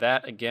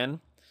that again,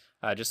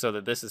 just so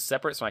that this is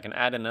separate, so I can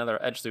add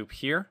another edge loop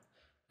here,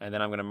 and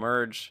then I'm going to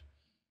merge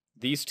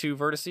these two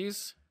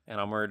vertices, and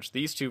I'll merge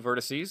these two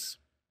vertices.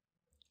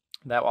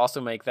 That will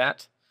also make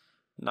that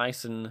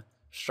nice and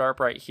sharp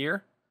right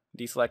here.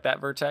 Deselect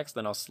that vertex,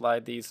 then I'll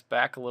slide these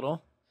back a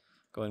little.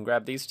 Go and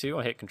grab these two,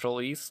 I'll hit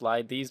Control E,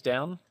 slide these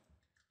down.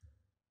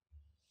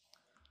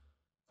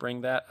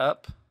 bring that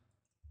up.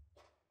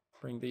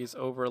 Bring these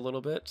over a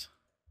little bit.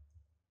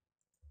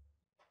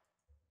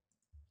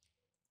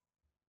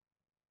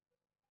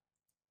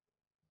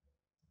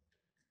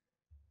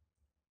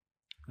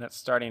 And that's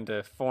starting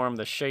to form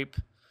the shape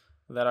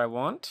that I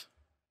want.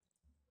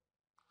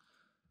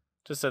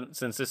 Just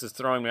since this is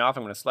throwing me off,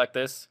 I'm going to select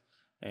this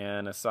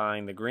and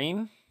assign the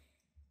green.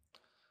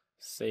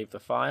 Save the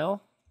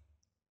file.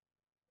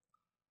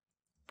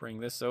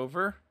 Bring this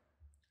over.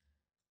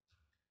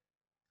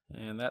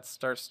 And that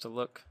starts to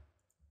look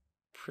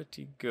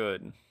pretty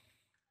good.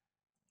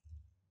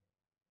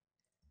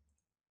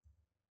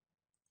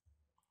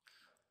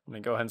 I'm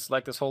going to go ahead and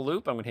select this whole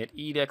loop. I'm going to hit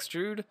E to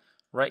extrude,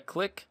 right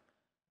click,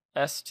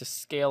 S to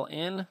scale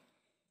in.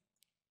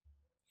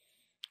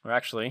 Or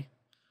actually,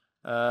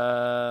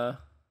 let's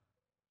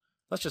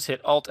just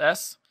hit Alt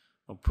S.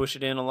 We'll push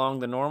it in along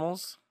the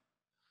normals.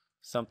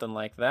 Something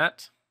like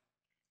that.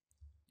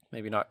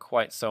 Maybe not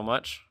quite so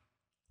much.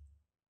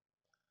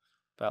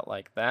 About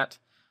like that.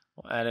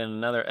 We'll add in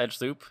another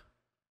edge loop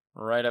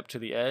right up to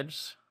the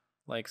edge,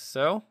 like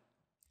so.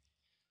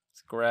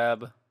 Let's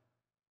grab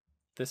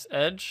this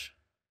edge.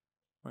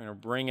 We're going to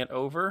bring it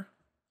over.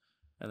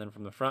 And then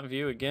from the front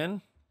view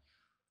again,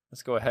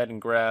 let's go ahead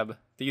and grab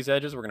these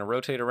edges. We're going to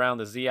rotate around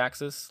the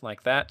Z-axis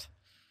like that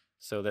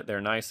so that they're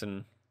nice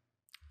and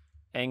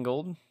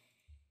angled.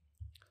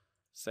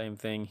 Same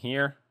thing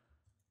here.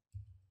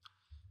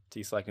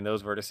 Deselecting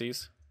those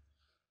vertices.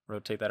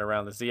 Rotate that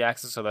around the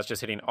Z-axis, so that's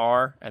just hitting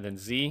R and then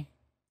Z.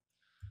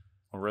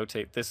 We'll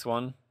rotate this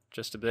one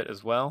just a bit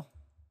as well.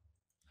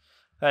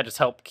 That just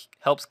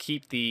helps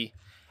keep the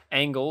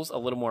angles a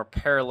little more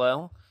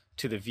parallel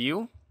to the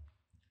view,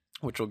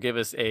 which will give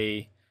us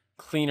a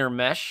cleaner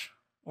mesh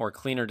or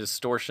cleaner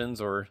distortions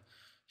or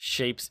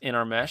shapes in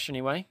our mesh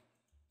anyway.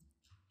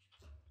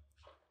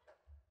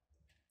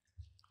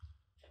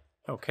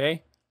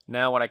 Okay,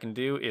 now what I can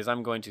do is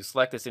I'm going to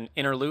select this in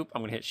inner loop.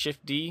 I'm going to hit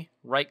Shift D,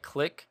 right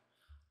click.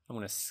 I'm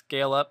going to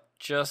scale up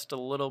just a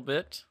little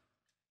bit.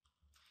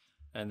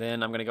 And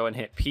then I'm going to go and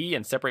hit P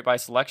and separate by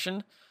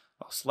selection.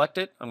 I'll select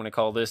it. I'm going to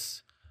call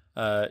this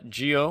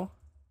geo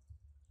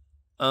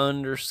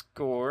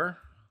underscore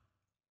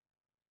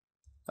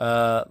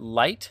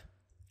light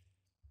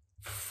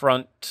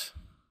front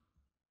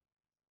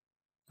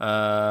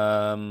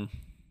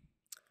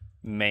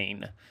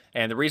main.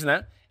 And the reason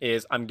that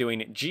is I'm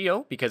doing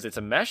geo because it's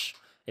a mesh,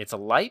 it's a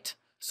light,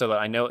 so that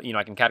I know,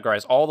 I can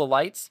categorize all the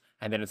lights,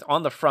 and then it's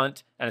on the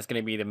front, and it's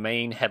going to be the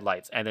main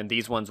headlights, and then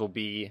these ones will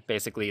be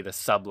basically the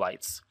sub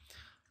lights.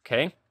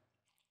 Okay,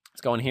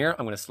 let's go in here.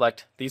 I'm going to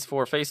select these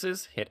 4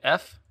 faces, hit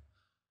F,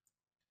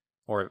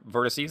 or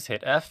vertices,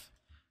 hit F,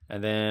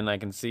 and then I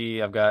can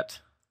see I've got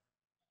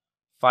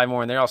 5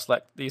 more in there. I'll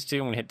select these 2.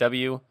 I'm going to hit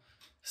W,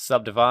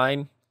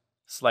 subdivide,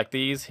 select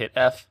these, hit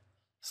F,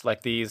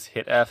 select these,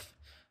 hit F.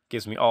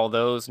 Gives me all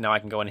those. Now I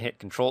can go and hit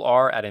Control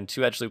R, add in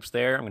 2 edge loops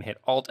there. I'm going to hit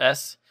Alt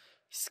S,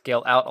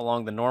 scale out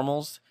along the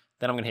normals.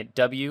 Then I'm going to hit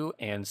W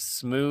and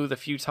smooth a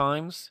few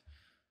times.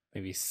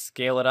 Maybe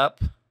scale it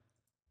up.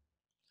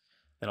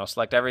 Then I'll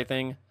select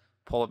everything,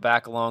 pull it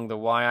back along the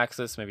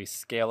Y-axis, maybe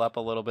scale up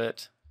a little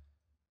bit.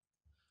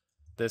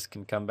 This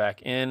can come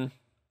back in.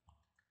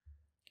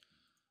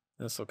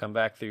 This will come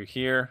back through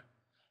here.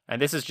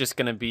 And this is just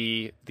going to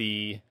be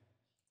the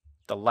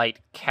light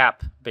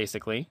cap,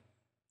 basically.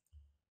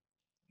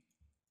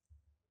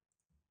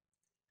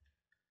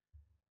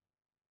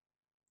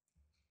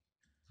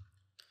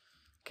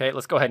 Okay,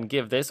 let's go ahead and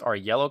give this our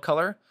yellow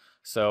color.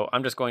 So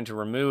I'm just going to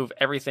remove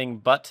everything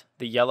but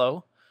the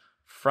yellow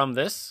from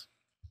this.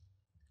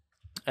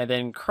 And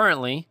then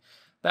currently,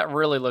 that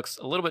really looks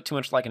a little bit too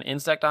much like an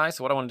insect eye.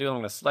 So what I want to do, I'm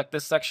going to select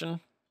this section.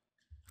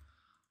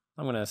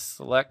 I'm going to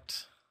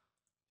select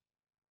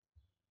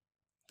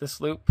this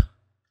loop,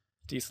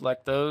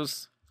 deselect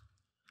those,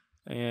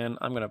 and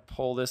I'm going to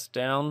pull this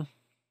down.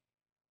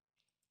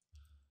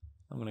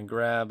 I'm going to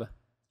grab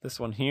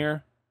this one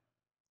here.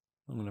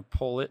 I'm going to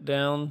pull it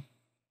down.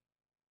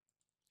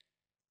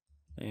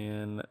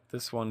 And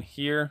this one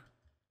here.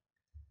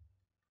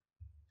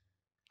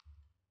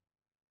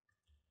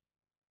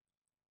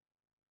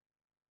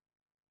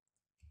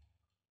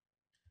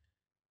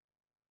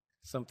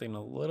 Something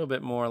a little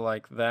bit more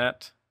like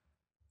that.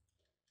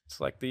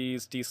 Select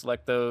these,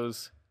 deselect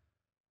those,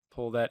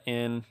 pull that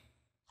in.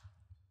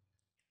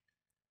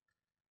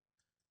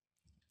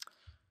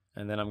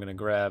 And then I'm going to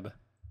grab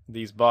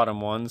these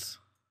bottom ones,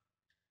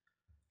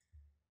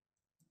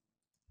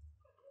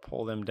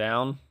 pull them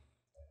down.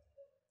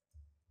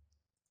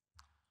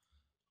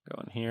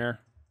 Go in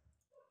here,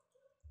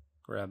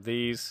 grab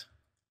these.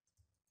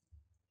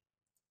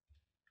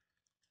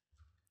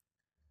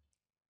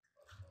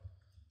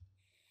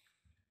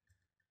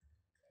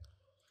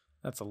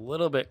 That's a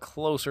little bit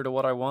closer to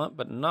what I want,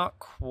 but not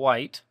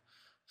quite.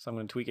 So I'm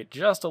going to tweak it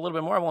just a little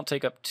bit more. I won't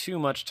take up too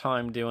much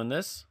time doing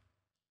this.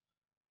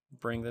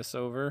 Bring this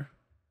over.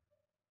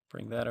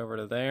 Bring that over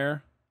to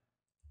there.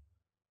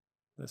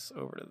 This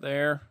over to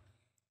there.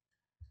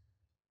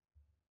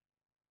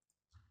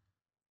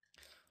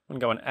 I'm going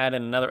to go and add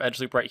in another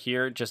edge loop right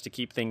here just to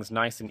keep things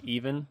nice and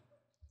even.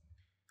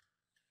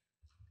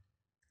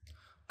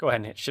 go ahead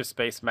and hit Shift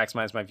Space,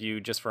 maximize my view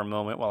just for a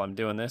moment while I'm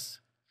doing this.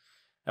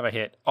 If I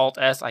hit Alt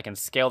S, I can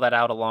scale that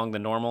out along the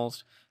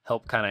normals,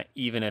 help kind of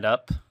even it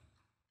up.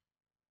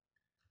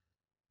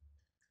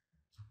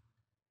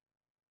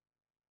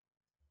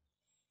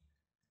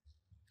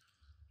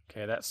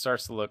 Okay, that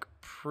starts to look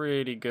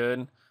pretty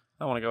good.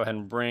 I want to go ahead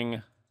and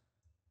bring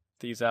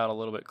these out a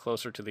little bit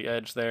closer to the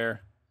edge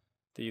there.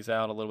 These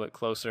out a little bit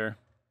closer.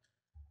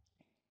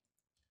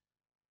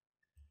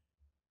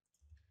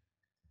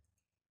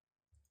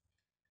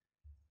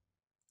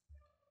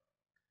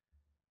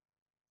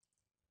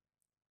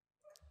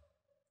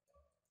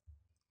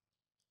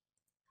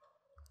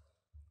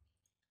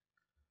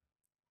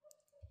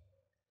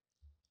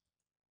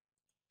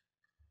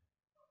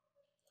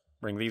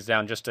 Bring these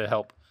down just to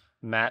help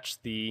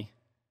match the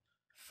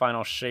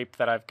final shape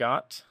that I've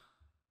got.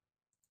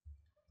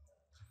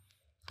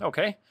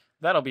 Okay,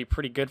 that'll be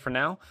pretty good for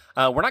now.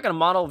 We're not going to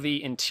model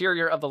the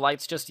interior of the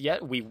lights just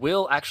yet. We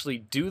will actually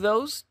do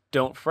those,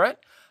 don't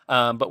fret,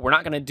 but we're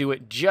not going to do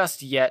it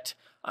just yet.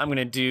 I'm going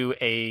to do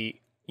a,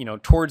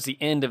 towards the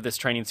end of this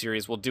training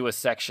series, we'll do a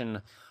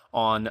section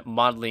on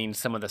modeling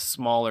some of the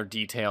smaller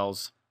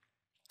details.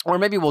 Or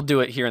maybe we'll do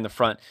it here in the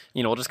front.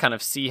 We'll just kind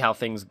of see how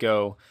things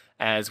go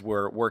as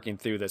we're working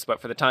through this.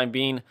 But for the time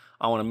being,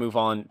 I want to move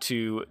on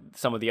to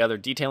some of the other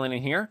detailing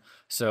in here.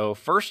 So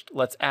first,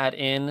 let's add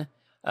in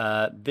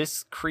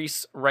this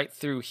crease right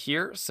through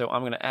here. So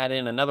I'm going to add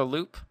in another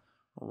loop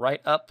right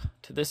up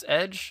to this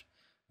edge,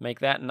 make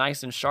that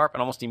nice and sharp,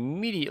 and almost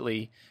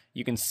immediately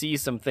you can see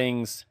some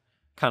things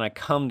kind of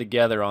come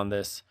together on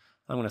this.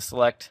 I'm going to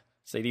select,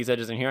 say, these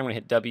edges in here. I'm going to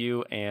hit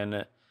W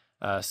and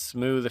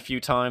smooth a few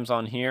times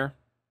on here.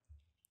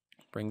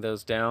 Bring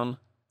those down.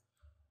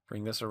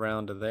 Bring this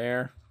around to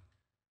there.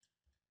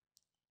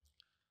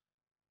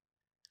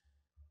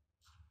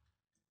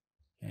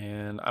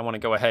 And I want to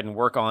go ahead and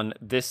work on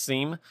this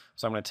seam.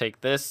 So I'm going to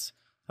take this.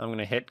 I'm going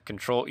to hit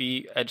Control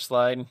E, edge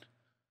slide.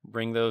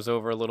 Bring those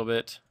over a little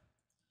bit.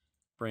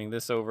 Bring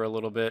this over a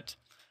little bit.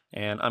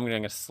 And I'm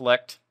going to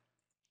select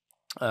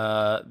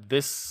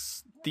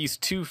these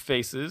two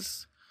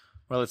faces.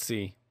 Well, let's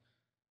see.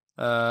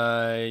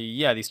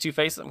 Yeah, these two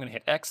faces. I'm going to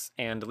hit X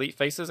and delete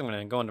faces. I'm going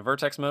to go into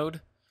vertex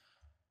mode.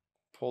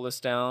 Pull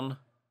this down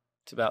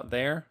to about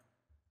there.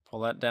 Pull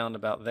that down to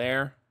about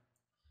there.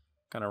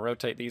 Kind of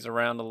rotate these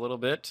around a little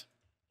bit.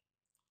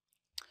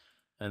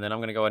 And then I'm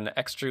going to go ahead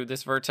and extrude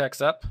this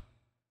vertex up.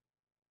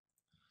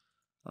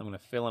 I'm going to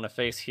fill in a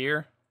face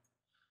here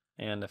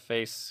and a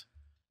face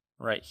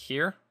right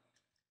here.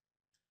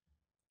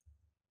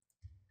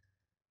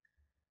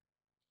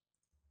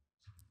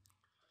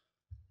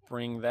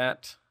 Bring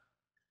that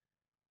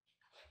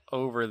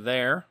over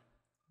there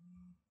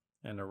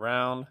and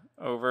around,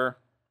 over.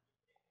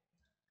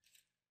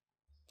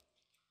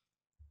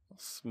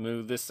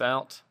 Smooth this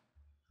out.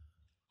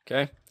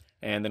 Okay,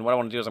 and then what I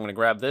want to do is I'm going to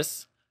grab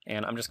this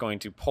and I'm just going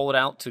to pull it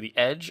out to the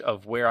edge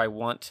of where I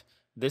want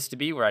this to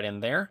be, right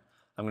in there.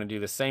 I'm going to do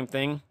the same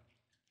thing.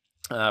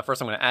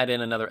 First I'm going to add in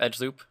another edge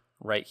loop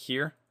right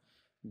here,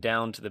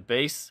 down to the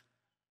base,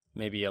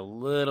 maybe a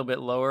little bit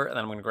lower, and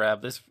then I'm going to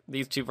grab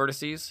these two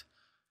vertices,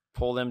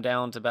 pull them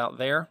down to about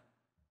there,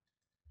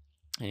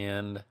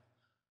 and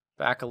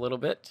back a little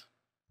bit.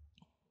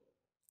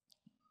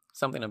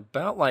 Something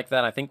about like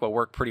that I think will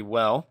work pretty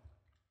well.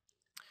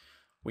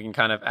 We can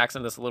kind of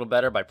accent this a little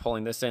better by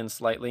pulling this in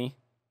slightly,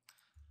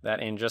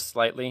 that in just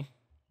slightly.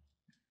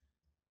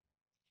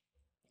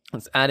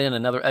 Let's add in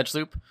another edge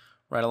loop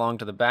right along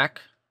to the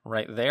back,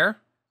 right there.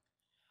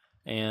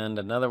 And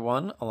another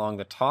one along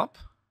the top,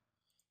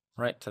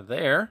 right to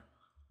there.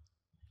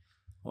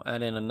 We'll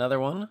add in another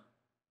one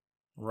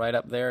right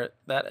up there at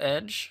that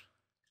edge.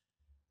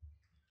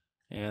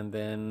 And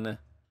then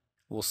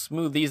we'll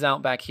smooth these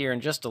out back here in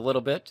just a little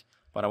bit,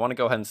 but I want to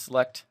go ahead and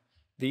select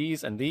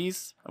these and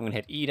these. I'm going to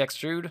hit E to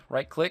extrude,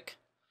 right click,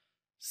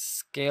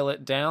 scale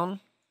it down,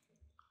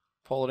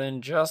 pull it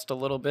in just a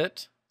little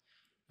bit,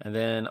 and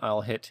then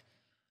I'll hit,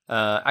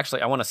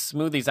 actually I want to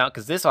smooth these out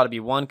because this ought to be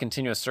one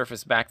continuous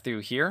surface back through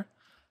here.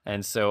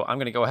 And so I'm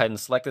going to go ahead and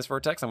select this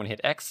vertex. I'm going to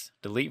hit X,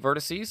 delete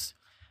vertices,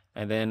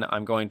 and then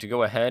I'm going to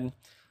go ahead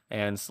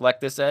and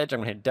select this edge. I'm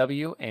going to hit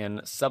W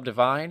and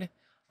subdivide.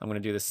 I'm going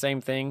to do the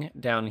same thing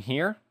down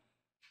here.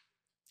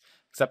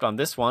 Except on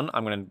this one,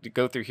 I'm going to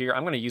go through here.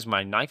 I'm going to use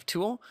my knife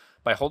tool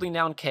by holding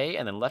down K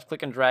and then left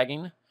click and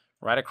dragging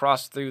right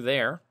across through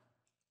there.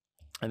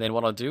 And then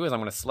what I'll do is I'm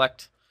going to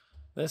select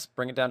this,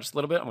 bring it down just a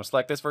little bit. I'm going to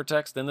select this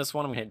vertex, then this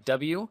one. I'm going to hit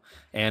W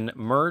and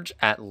merge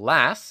at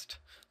last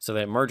so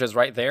that it merges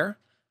right there.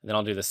 And then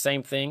I'll do the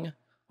same thing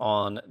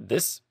on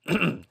this,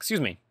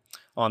 excuse me,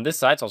 on this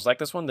side. So I'll select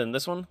this one,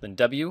 then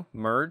W,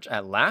 merge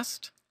at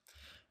last.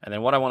 And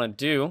then what I want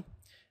to do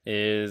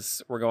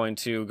is we're going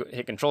to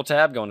hit Control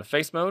Tab, go into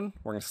face mode.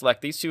 We're going to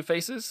select these two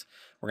faces.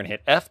 We're going to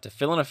hit F to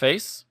fill in a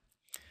face.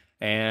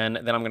 And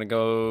then I'm going to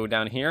go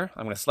down here.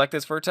 I'm going to select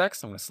this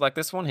vertex. I'm going to select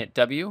this one, hit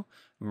W,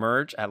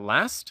 merge at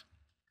last.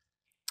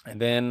 And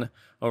then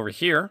over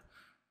here,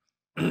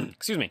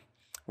 excuse me,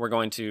 we're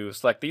going to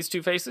select these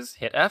two faces,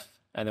 hit F,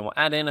 and then we'll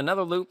add in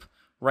another loop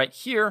right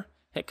here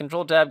hit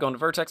Control Tab, go into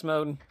vertex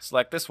mode,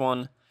 select this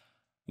one,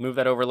 move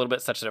that over a little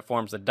bit such that it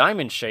forms a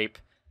diamond shape,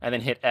 and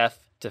then hit F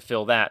to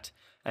fill that.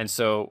 And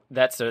so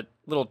that's a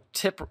little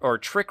tip or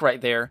trick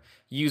right there.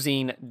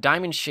 Using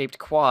diamond-shaped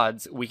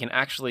quads, we can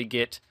actually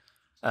get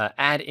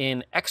add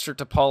in extra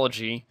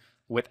topology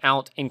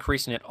without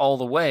increasing it all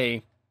the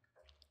way.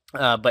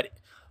 But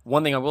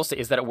one thing I will say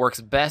is that it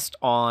works best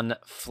on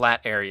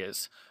flat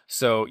areas.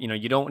 So,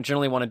 you don't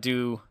generally want to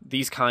do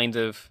these kinds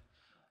of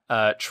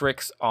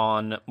tricks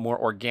on more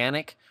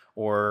organic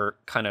or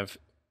kind of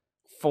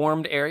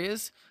formed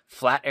areas.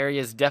 Flat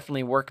areas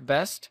definitely work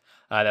best.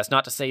 That's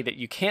not to say that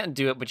you can't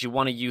do it, but you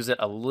want to use it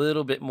a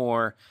little bit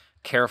more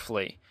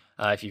carefully.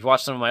 If you've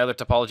watched some of my other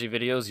topology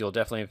videos, you'll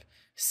definitely have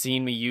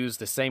seen me use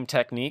the same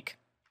technique.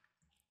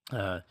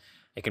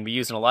 It can be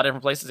used in a lot of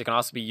different places. It can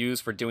also be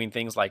used for doing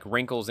things like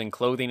wrinkles in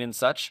clothing and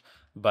such.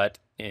 But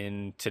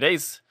in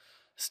today's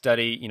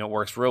study, it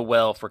works real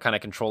well for kind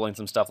of controlling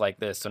some stuff like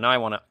this. So now I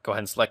want to go ahead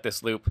and select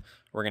this loop.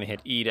 We're going to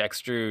hit E to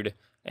extrude,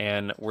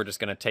 and we're just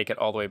going to take it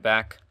all the way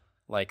back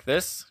like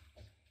this,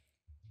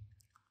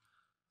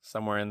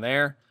 somewhere in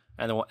there.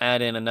 And then we'll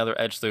add in another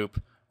edge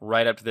loop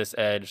right up to this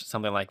edge,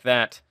 something like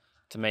that,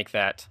 to make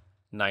that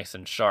nice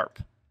and sharp.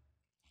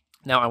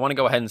 Now I want to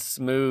go ahead and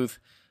smooth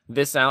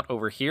this out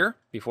over here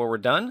before we're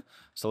done.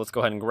 So let's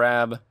go ahead and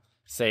grab,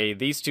 say,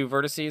 these two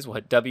vertices. We'll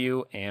hit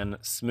W and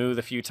smooth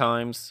a few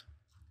times.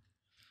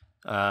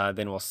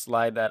 Then we'll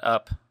slide that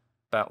up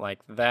about like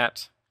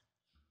that.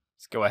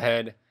 Let's go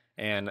ahead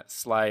and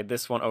slide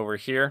this one over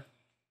here.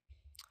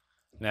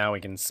 Now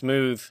we can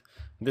smooth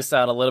this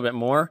out a little bit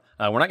more.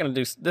 We're not going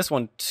to do this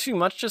one too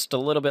much, just a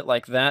little bit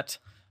like that.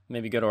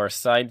 Maybe go to our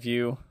side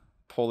view,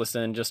 pull this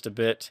in just a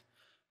bit,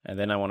 and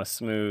then I want to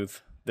smooth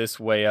this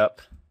way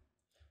up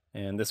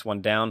and this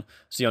one down.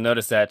 So you'll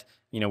notice that,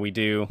 we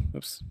do,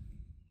 oops,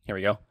 here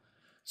we go.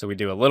 So we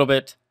do a little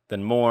bit,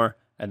 then more,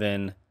 and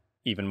then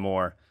even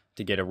more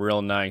to get a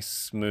real nice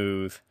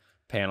smooth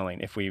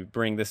paneling. If we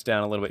bring this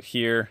down a little bit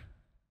here,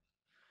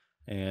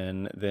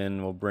 and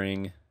then we'll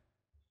bring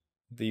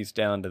these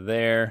down to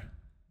there.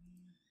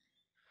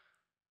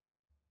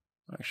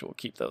 Actually, we'll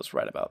keep those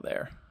right about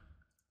there.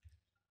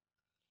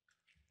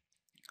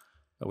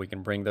 But we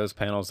can bring those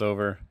panels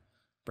over,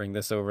 bring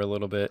this over a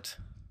little bit.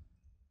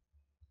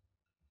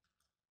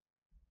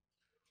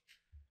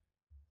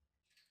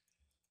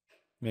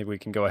 Maybe we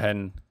can go ahead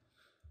and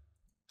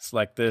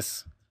select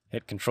this,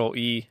 hit Control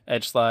E,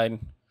 edge slide,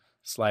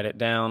 slide it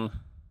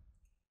down,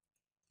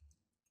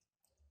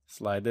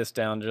 slide this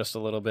down just a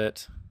little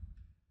bit,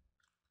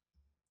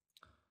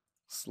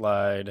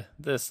 slide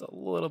this a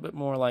little bit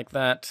more like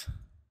that,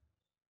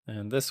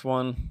 and this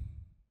one.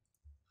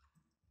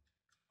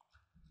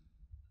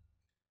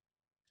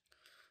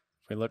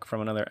 If we look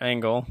from another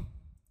angle,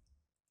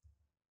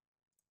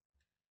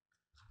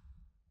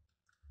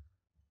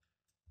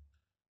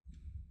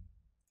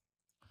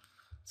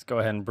 let's go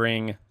ahead and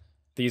bring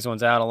these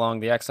ones out along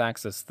the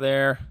x-axis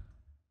there,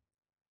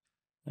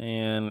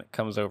 and it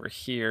comes over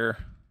here.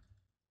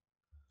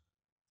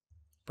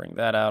 Bring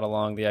that out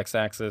along the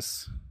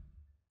x-axis.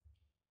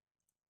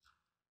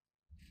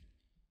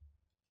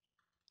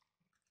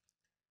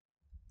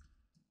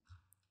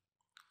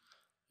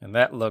 And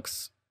that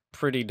looks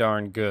pretty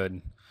darn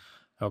good.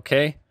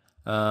 Okay,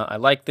 I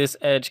like this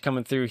edge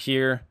coming through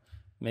here.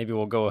 Maybe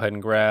we'll go ahead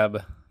and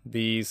grab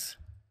these.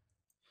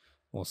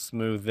 We'll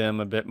smooth them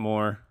a bit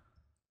more.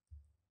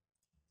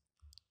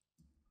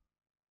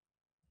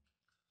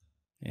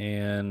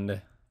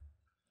 And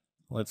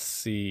let's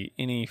see,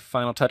 any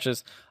final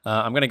touches?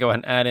 I'm going to go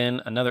ahead and add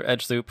in another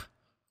edge loop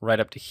right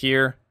up to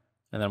here.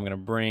 And then I'm going to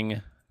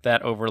bring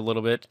that over a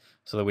little bit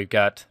so that we've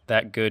got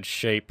that good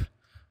shape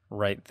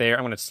right there.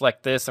 I'm going to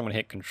select this. I'm going to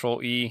hit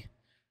Control E,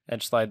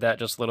 edge slide that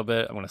just a little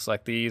bit. I'm going to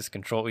select these,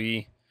 Control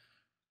E,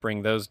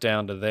 bring those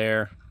down to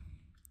there.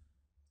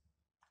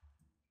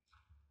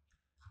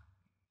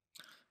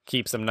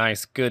 Keep some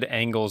nice good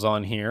angles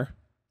on here.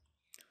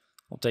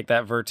 We'll take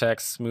that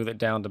vertex, smooth it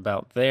down to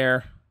about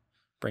there,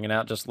 bring it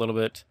out just a little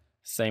bit.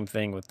 Same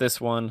thing with this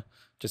one,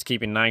 just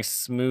keeping nice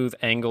smooth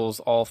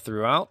angles all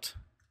throughout.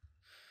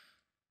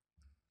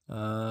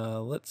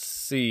 Let's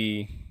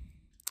see,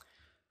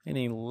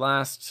 any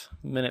last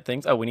minute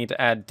things? Oh, we need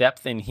to add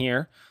depth in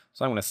here.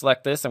 So I'm going to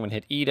select this, I'm going to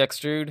hit E to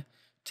extrude,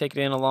 take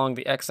it in along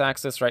the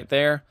x-axis right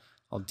there.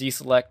 I'll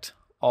deselect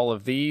all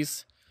of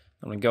these.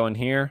 I'm going to go in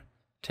here,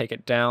 take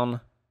it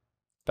down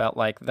about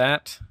like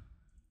that.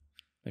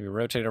 Maybe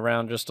rotate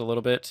around just a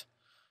little bit,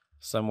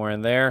 somewhere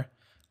in there.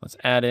 Let's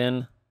add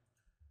in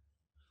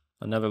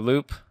another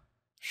loop,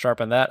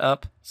 sharpen that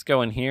up. Let's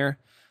go in here.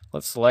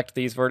 Let's select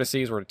these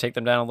vertices. We're going to take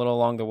them down a little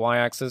along the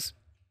y-axis,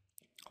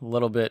 a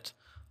little bit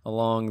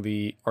along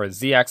the, or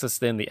z-axis,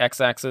 then the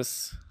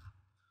x-axis.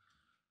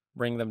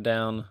 Bring them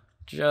down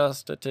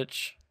just a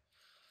titch.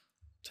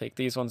 Take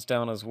these ones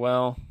down as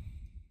well.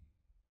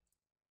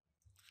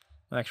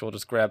 Actually, we'll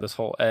just grab this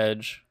whole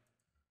edge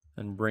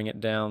and bring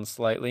it down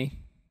slightly.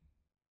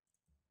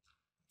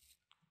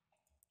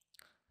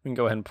 We can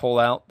go ahead and pull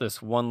out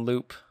this one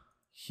loop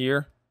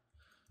here.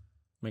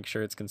 Make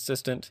sure it's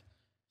consistent.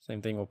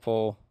 Same thing, we'll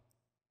pull.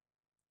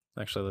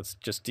 Actually, let's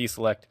just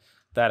deselect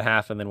that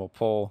half and then we'll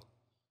pull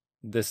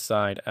this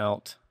side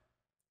out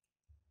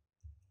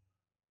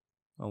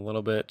a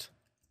little bit.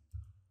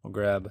 We'll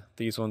grab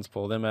these ones,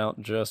 pull them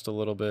out just a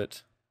little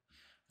bit.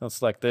 Let's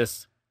select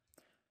this,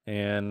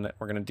 and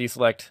we're going to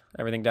deselect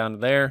everything down to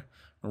there.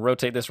 We'll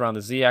rotate this around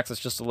the z-axis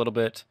just a little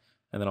bit,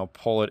 and then I'll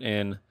pull it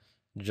in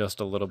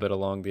just a little bit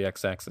along the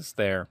x-axis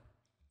there.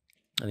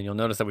 And then you'll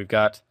notice that we've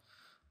got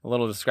a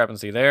little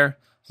discrepancy there.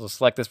 So we'll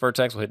select this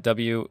vertex, we'll hit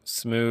W,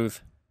 smooth,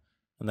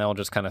 and that will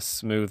just kind of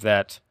smooth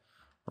that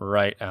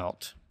right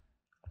out.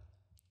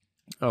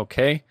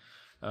 Okay,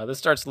 this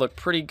starts to look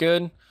pretty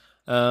good.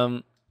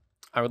 I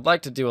would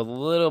like to do a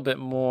little bit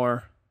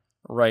more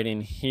right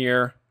in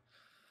here.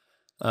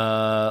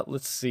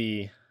 Let's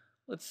see.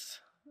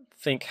 Let's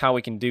think how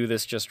we can do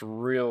this just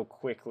real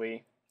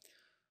quickly.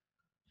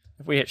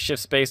 If we hit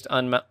shift space to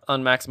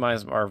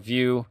unmaximize our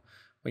view,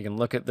 we can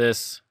look at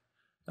this.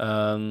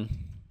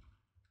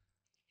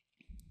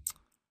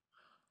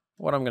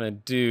 What I'm going to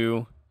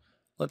do,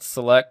 let's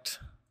select,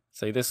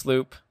 say, this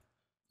loop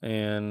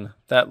and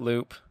that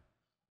loop.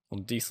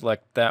 We'll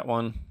deselect that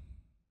one.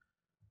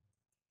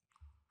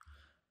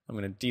 I'm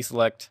going to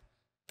deselect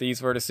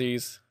these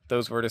vertices,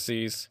 those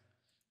vertices,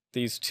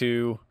 these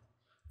two,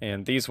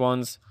 and these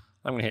ones.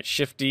 I'm going to hit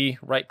Shift D,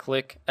 right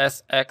click,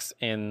 SX,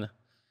 and,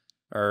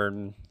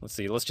 let's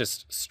see, let's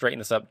just straighten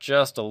this up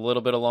just a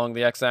little bit along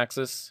the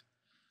x-axis.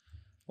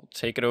 We'll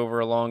take it over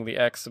along the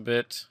x a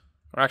bit,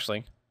 or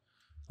actually,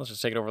 let's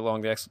just take it over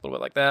along the x a little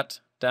bit like that,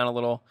 down a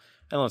little,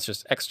 and let's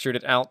just extrude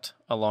it out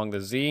along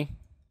the Z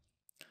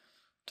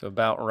to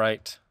about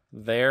right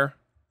there.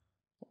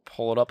 We'll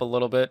pull it up a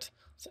little bit.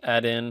 Let's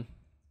add in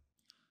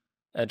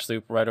edge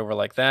loop right over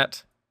like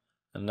that.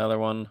 Another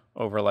one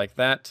over like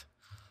that.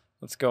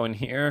 Let's go in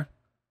here,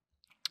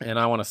 and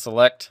I want to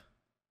select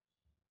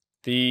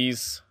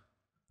these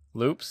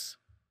loops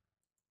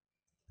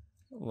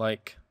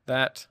like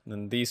that, and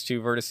then these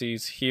two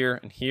vertices here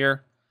and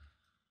here,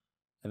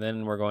 and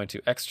then we're going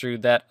to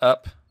extrude that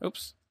up.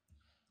 Oops,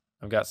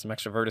 I've got some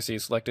extra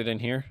vertices selected in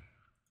here.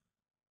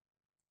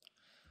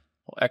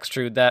 We'll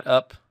extrude that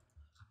up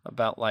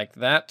about like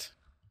that.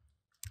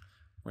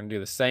 We're going to do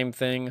the same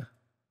thing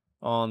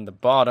on the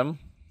bottom.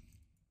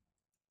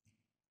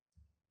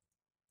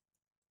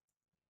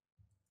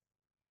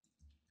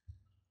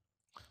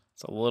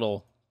 It's a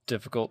little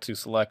difficult to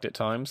select at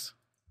times.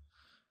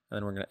 And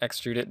then we're going to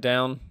extrude it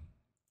down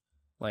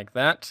like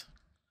that.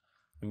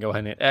 We can go ahead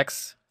and hit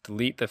X,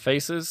 delete the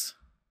faces.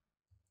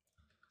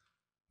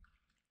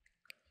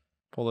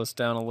 Pull this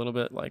down a little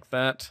bit like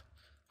that.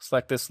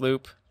 Select this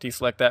loop,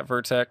 deselect that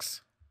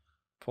vertex,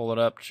 pull it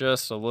up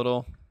just a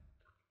little,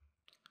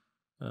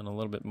 and a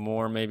little bit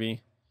more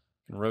maybe,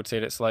 and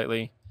rotate it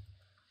slightly.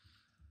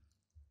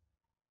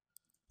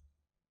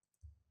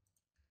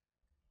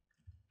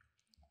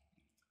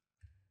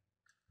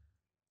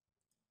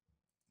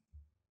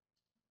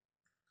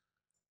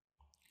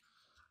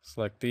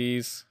 Select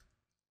these.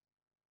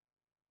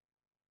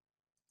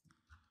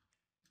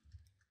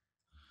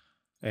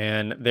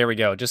 And there we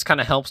go. Just kind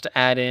of helps to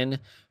add in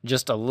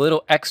just a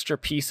little extra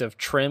piece of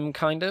trim,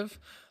 kind of.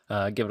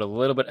 Give it a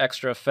little bit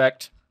extra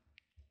effect.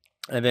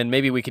 And then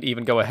maybe we could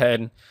even go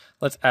ahead.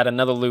 Let's add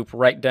another loop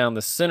right down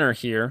the center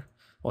here.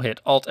 We'll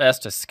hit Alt-S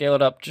to scale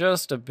it up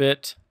just a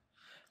bit.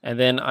 And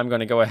then I'm going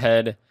to go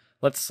ahead.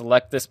 Let's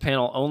select this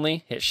panel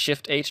only. Hit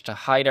Shift-H to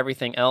hide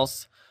everything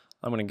else.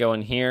 I'm going to go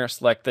in here,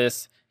 select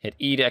this, hit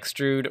E to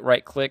extrude,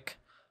 right-click,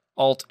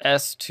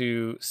 Alt-S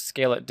to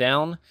scale it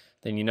down.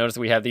 Then you notice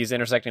we have these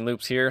intersecting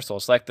loops here, so I'll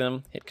select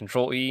them, hit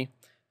Control-E,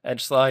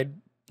 edge slide,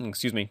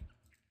 excuse me,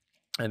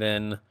 and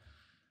then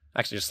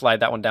actually just slide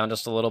that one down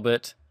just a little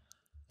bit,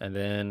 and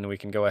then we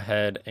can go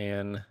ahead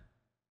and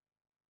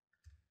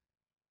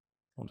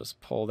we'll just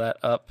pull that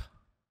up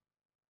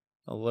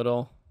a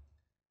little,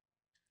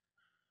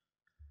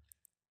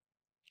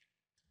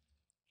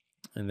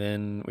 and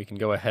then we can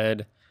go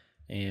ahead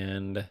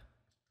and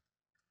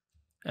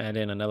add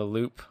in another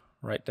loop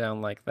right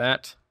down like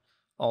that.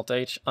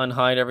 Alt-H,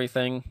 unhide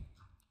everything.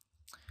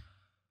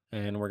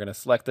 And we're going to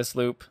select this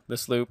loop,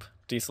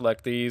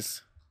 deselect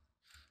these,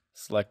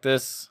 select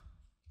this,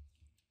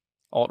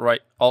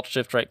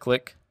 Alt-Shift right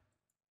click,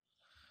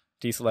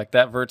 deselect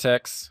that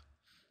vertex,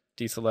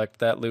 deselect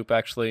that loop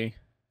actually,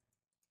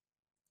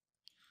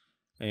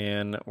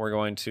 and we're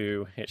going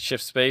to hit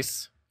Shift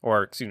Space,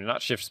 or excuse me,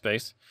 not Shift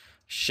Space,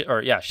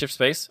 Shift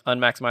Space,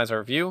 unmaximize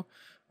our view.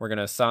 We're going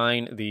to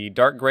assign the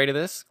dark gray to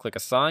this, click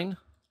Assign,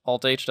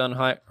 Alt-H to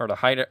unhide, or to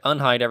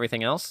unhide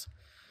everything else.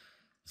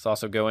 Let's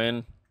also go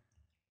in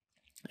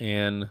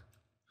and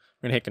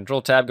we're going to hit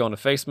Control-Tab, go into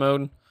face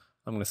mode.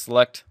 I'm going to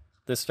select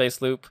this face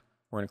loop.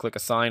 We're going to click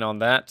Assign on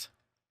that.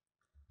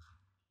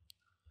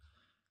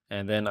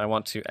 And then I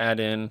want to add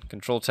in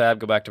Control-Tab,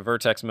 go back to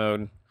vertex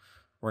mode.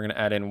 We're going to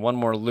add in one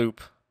more loop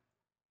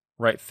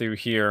right through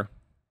here,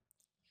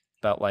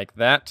 about like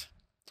that.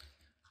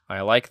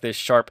 I like this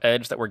sharp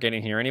edge that we're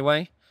getting here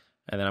anyway.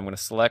 And then I'm going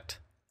to select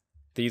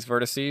these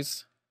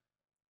vertices.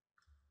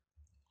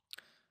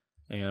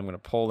 And I'm going to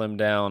pull them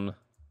down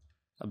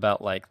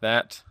about like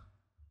that,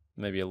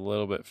 maybe a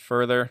little bit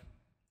further.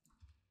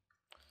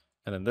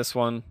 And then this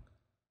one,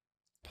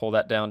 pull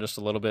that down just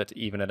a little bit to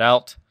even it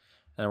out.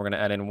 And we're going to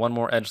add in one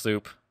more edge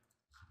loop.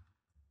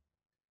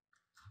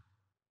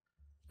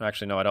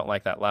 Actually, no, I don't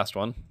like that last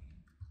one.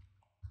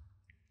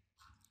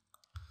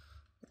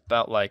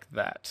 About like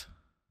that.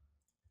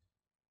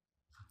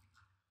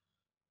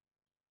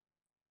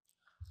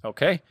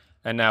 Okay,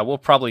 and now we'll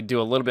probably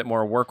do a little bit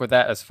more work with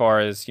that as far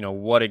as,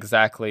 what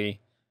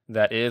exactly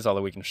that is,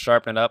 although we can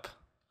sharpen it up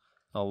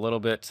a little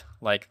bit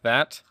like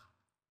that.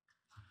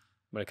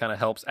 But it kind of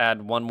helps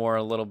add one more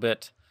a little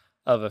bit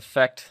of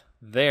effect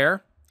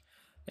there.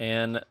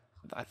 And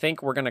I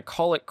think we're going to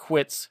call it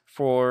quits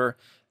for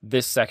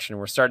this section.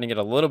 We're starting to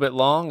get a little bit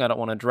long. I don't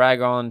want to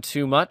drag on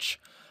too much,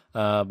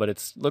 but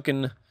it's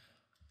looking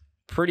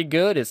pretty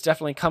good. It's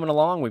definitely coming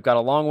along. We've got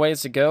a long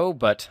ways to go,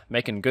 but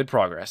making good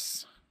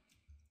progress.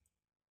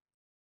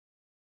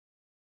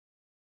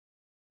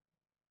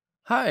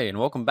 Hi, and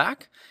welcome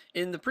back.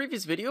 In the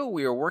previous video,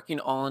 we were working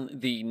on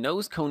the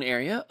nose cone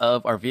area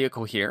of our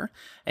vehicle here,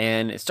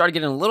 and it started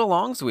getting a little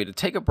long, so we had to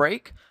take a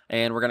break,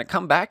 and we're going to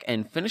come back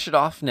and finish it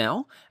off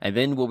now, and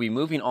then we'll be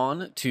moving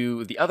on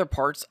to the other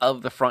parts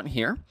of the front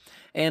here.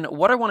 And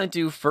what I want to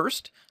do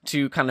first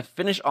to kind of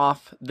finish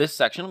off this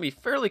section, it'll be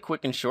fairly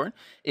quick and short,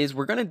 is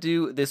we're going to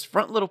do this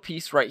front little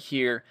piece right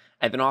here,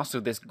 and then also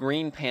this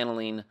green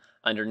paneling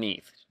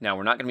underneath. Now,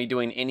 we're not going to be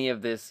doing any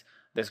of this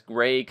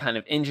gray kind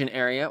of engine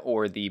area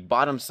or the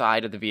bottom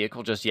side of the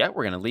vehicle just yet.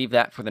 We're going to leave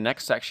that for the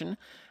next section.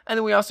 And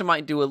then we also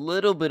might do a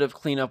little bit of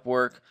cleanup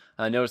work.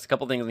 Notice a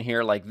couple things in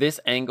here, like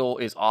this angle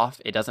is off.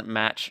 It doesn't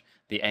match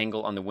the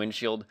angle on the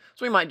windshield.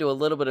 So we might do a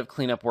little bit of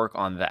cleanup work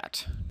on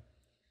that.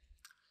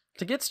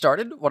 To get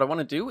started, what I want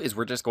to do is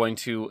we're just going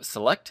to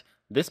select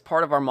this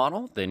part of our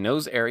model, the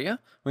nose area.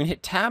 We're going to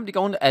hit Tab to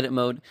go into edit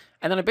mode.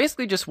 And then I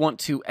basically just want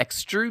to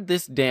extrude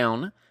this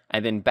down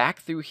and then back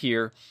through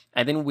here,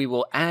 and then we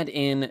will add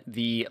in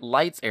the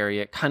lights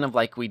area, kind of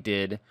like we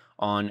did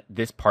on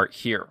this part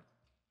here.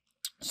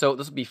 So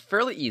this will be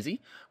fairly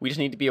easy. We just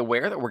need to be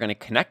aware that we're going to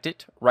connect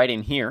it right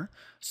in here.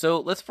 So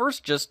let's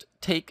first just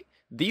take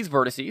these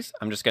vertices.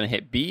 I'm just going to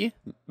hit B,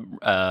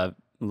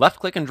 left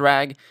click and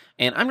drag,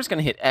 and I'm just going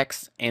to hit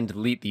X and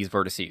delete these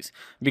vertices.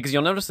 Because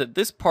you'll notice that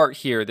this part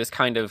here, this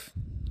kind of,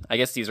 I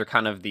guess these are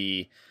kind of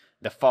the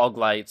fog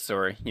lights,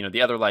 or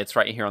the other lights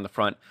right here on the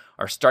front,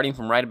 are starting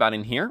from right about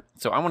in here.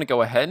 So I want to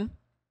go ahead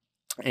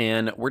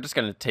and we're just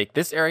going to take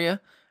this area,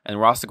 and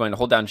we're also going to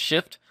hold down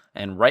shift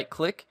and right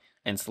click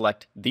and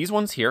select these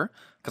ones here,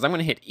 because I'm going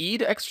to hit E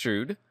to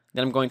extrude.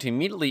 Then I'm going to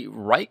immediately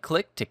right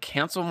click to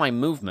cancel my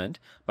movement,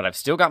 but I've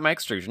still got my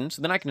extrusion. So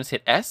then I can just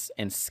hit S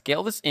and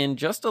scale this in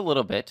just a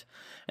little bit.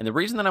 And the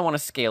reason that I want to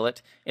scale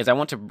it is I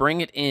want to bring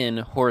it in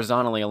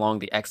horizontally along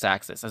the X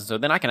axis. And so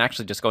then I can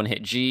actually just go and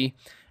hit G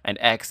and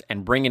X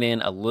and bring it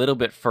in a little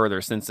bit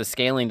further, since the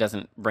scaling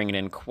doesn't bring it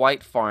in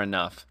quite far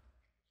enough.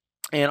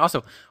 And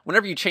also,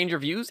 whenever you change your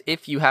views,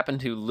 if you happen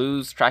to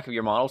lose track of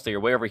your model, so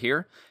you're way over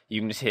here, you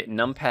can just hit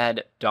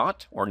numpad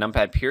dot or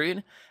numpad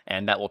period,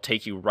 and that will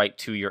take you right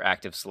to your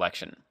active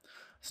selection.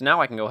 So now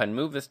I can go ahead and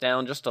move this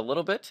down just a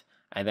little bit,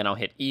 and then I'll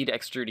hit E to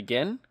extrude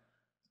again,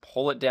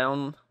 pull it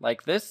down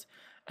like this,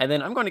 and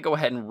then I'm going to go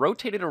ahead and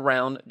rotate it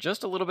around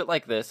just a little bit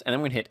like this, and then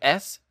I'm going to hit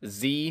S,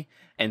 Z,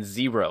 and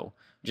 0,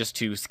 just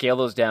to scale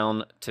those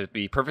down to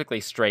be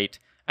perfectly straight,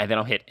 and then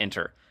I'll hit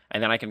Enter.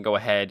 And then I can go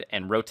ahead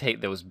and rotate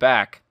those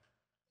back.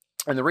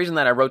 And the reason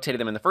that I rotated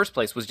them in the first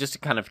place was just to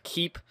kind of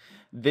keep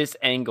this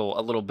angle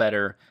a little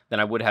better than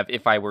I would have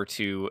if I were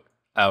to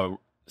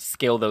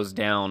scale those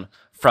down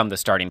from the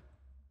starting.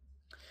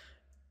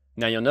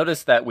 Now you'll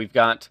notice that we've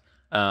got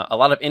a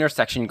lot of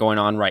intersection going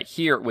on right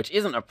here, which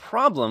isn't a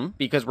problem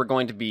because we're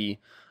going to be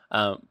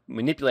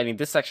manipulating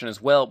this section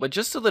as well, but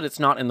just so that it's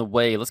not in the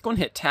way, let's go and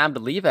hit Tab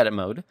to leave edit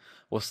mode.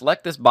 We'll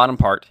select this bottom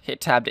part,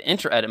 hit Tab to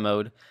enter edit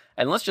mode,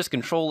 and let's just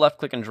Control left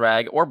click and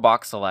drag or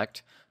box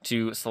select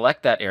to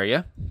select that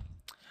area.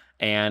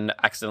 And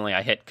accidentally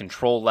I hit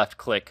Control left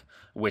click,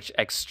 which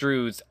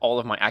extrudes all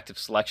of my active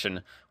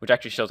selection, which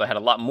actually shows I had a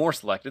lot more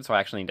selected, so I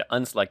actually need to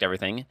unselect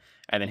everything,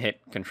 and then hit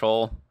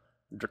Control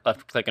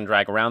left click and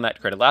drag around that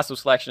to create a lasso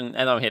selection, and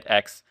then I'll hit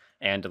X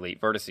and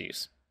delete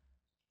vertices.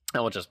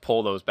 And we'll just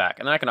pull those back.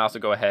 And then I can also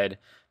go ahead,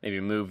 maybe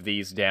move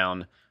these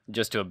down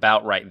just to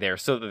about right there,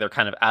 so that they're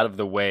kind of out of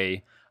the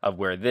way of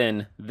where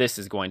then this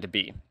is going to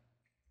be.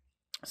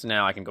 So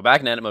now I can go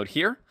back in edit mode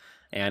here,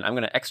 and I'm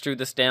going to extrude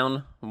this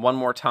down one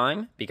more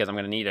time because I'm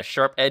going to need a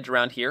sharp edge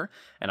around here.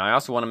 And I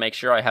also want to make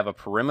sure I have a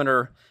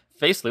perimeter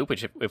face loop,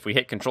 which if we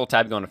hit Control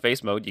Tab to go into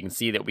face mode, you can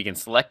see that we can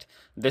select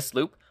this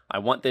loop. I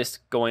want this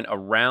going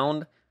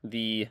around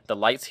the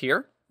lights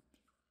here,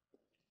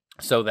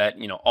 so that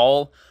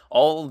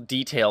all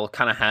detail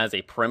kind of has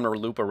a perimeter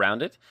loop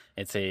around it.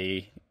 It's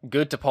a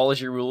good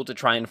topology rule to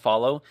try and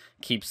follow,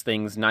 keeps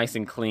things nice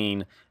and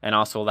clean, and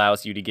also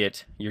allows you to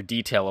get your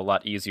detail a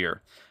lot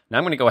easier. Now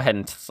I'm going to go ahead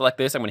and select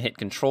this. I'm going to hit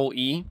Control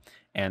E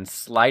and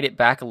slide it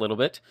back a little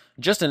bit,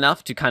 just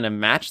enough to kind of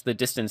match the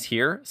distance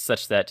here,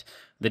 such that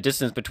the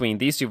distance between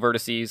these two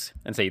vertices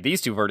and say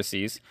these two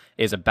vertices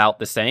is about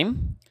the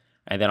same.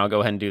 And then I'll go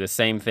ahead and do the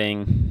same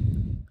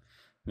thing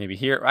maybe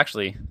here.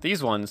 Actually,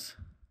 these ones,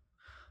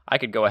 I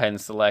could go ahead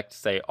and select,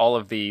 say, all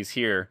of these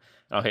here,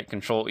 and I'll hit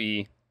Control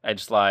E,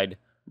 edge slide,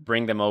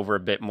 bring them over a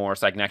bit more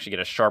so I can actually get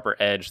a sharper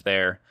edge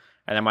there.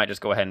 And I might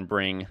just go ahead and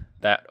bring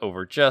that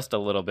over just a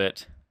little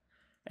bit.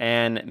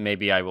 And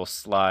maybe I will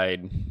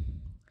slide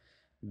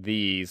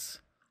these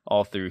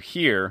all through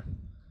here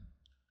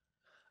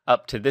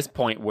up to this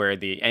point where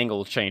the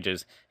angle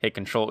changes. Hit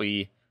Control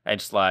E,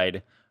 edge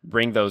slide,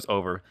 bring those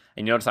over.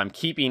 And you notice I'm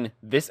keeping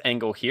this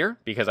angle here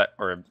because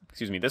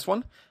this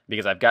one,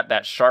 because I've got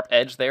that sharp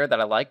edge there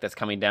that I like that's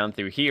coming down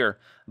through here.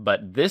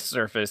 But this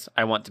surface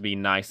I want to be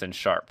nice and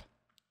sharp.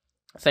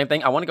 Same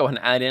thing, I want to go ahead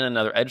and add in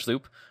another edge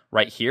loop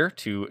right here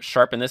to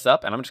sharpen this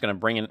up, and I'm just going to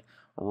bring it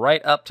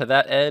right up to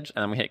that edge,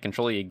 and I'm going to hit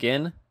Control E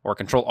again, or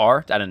Control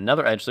R to add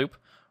another edge loop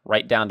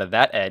right down to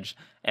that edge.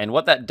 And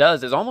what that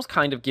does is almost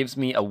kind of gives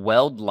me a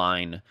weld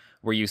line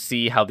where you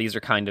see how these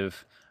are kind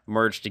of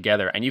merged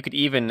together. And you could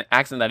even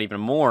accent that even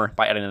more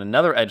by adding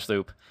another edge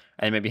loop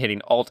and maybe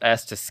hitting Alt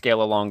S to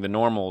scale along the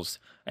normals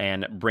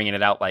and bringing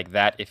it out like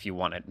that if you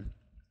wanted.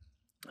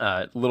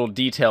 Little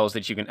details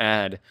that you can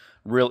add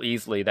real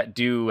easily that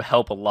do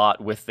help a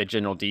lot with the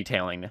general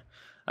detailing.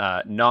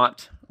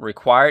 Not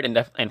required,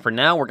 and for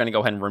now we're going to go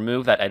ahead and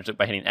remove that edge loop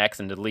by hitting X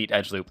and delete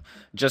edge loop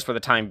just for the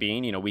time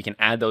being. You know, we can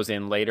add those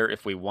in later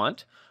if we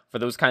want for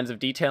those kinds of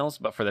details,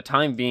 but for the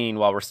time being,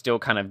 while we're still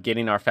kind of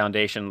getting our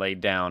foundation laid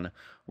down,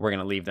 we're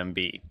going to leave them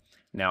be.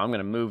 Now I'm going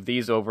to move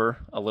these over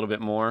a little bit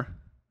more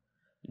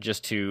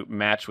just to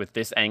match with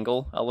this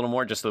angle a little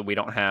more, just so that we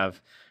don't have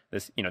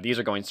this, you know, these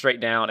are going straight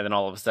down and then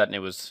all of a sudden it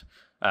was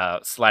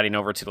sliding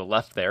over to the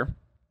left there.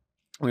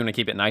 We're going to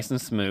keep it nice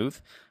and smooth.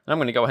 And I'm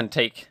going to go ahead and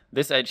take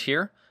this edge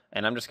here,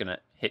 and I'm just going to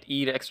hit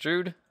E to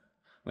extrude. I'm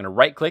going to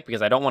right click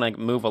because I don't want to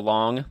move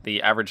along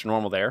the average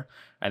normal there.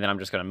 And then I'm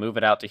just going to move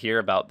it out to here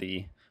about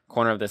the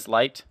corner of this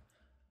light.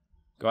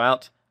 Go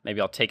out.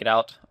 Maybe I'll take it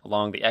out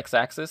along the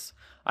X-axis.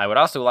 I would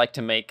also like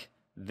to make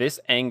this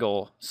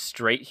angle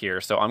straight here.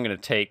 So I'm going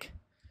to take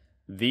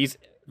these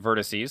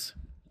vertices,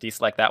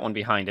 deselect that one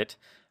behind it,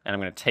 and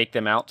I'm going to take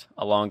them out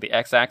along the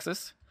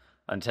X-axis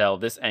until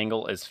this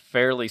angle is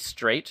fairly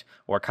straight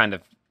or kind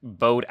of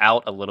bowed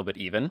out a little bit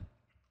even.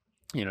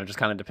 You know, just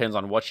kind of depends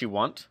on what you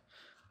want.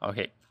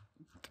 Okay,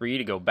 3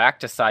 to go back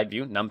to side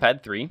view,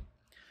 numpad 3.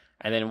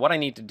 And then what I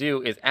need to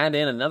do is add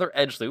in another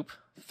edge loop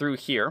through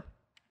here.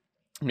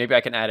 Maybe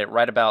I can add it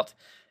right about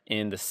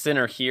in the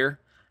center here.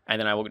 And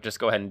then I will just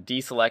go ahead and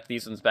deselect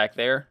these ones back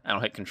there. And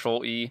I'll hit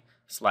Control E,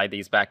 slide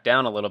these back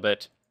down a little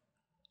bit.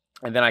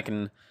 And then I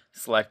can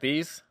select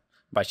these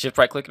by shift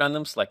right clicking on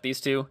them, select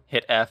these two,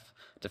 hit F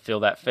to fill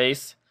that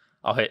face.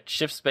 I'll hit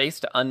shift space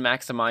to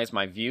unmaximize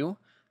my view.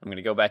 I'm going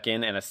to go back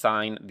in and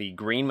assign the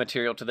green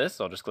material to this.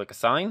 So I'll just click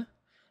assign,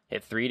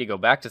 hit 3 to go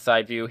back to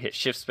side view, hit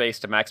shift space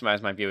to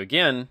maximize my view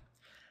again.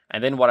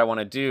 And then what I want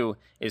to do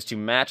is to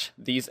match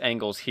these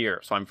angles here.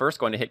 So I'm first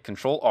going to hit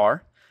Control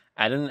R,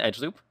 add in an edge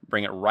loop,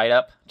 bring it right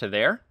up to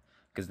there,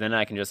 because then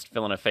I can just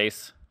fill in a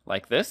face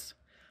like this.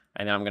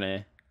 And then I'm going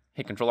to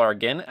hit Control R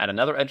again, add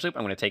another edge loop.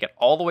 I'm going to take it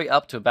all the way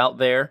up to about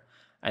there,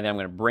 and then I'm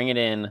going to bring it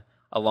in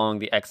along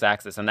the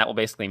X-axis, and that will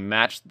basically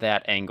match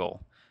that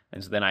angle.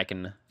 And so then I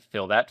can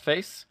fill that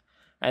face,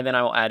 and then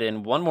I will add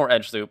in one more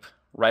edge loop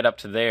right up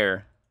to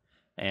there,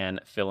 and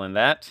fill in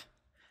that,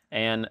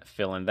 and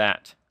fill in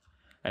that.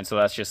 And so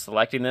that's just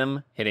selecting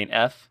them, hitting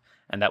F,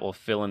 and that will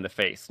fill in the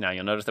face. Now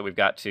you'll notice that we've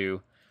got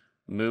to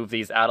move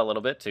these out a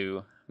little bit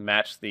to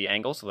match the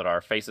angle so that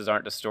our faces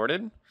aren't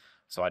distorted.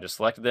 So I just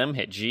selected them,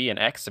 hit G and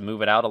X to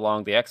move it out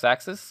along the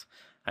X-axis,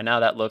 and now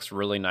that looks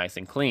really nice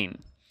and clean.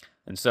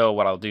 And so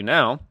what I'll do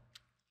now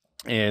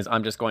is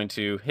I'm just going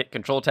to hit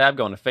Control Tab,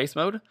 go into face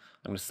mode. I'm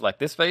going to select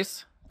this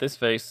face, this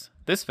face,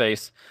 this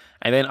face,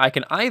 and then I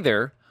can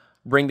either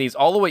bring these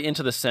all the way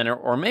into the center,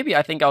 or maybe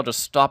I think I'll just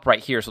stop right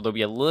here so there'll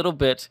be a little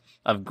bit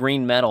of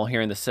green metal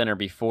here in the center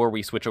before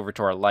we switch over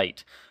to our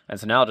light. And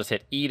so now I'll just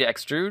hit E to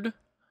extrude,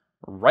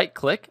 right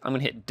click, I'm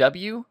going to hit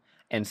W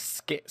and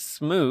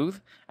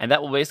smooth, and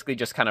that will basically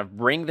just kind of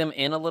bring them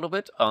in a little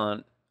bit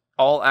on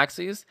all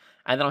axes.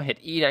 And then I'll hit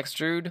E to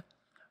extrude,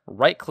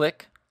 right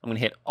click, I'm going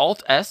to hit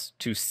Alt S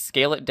to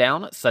scale it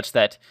down such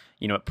that,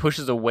 you know, it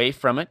pushes away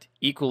from it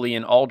equally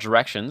in all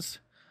directions,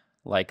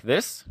 like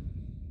this.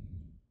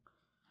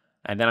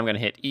 And then I'm going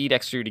to hit E to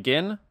extrude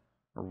again,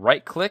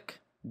 right click,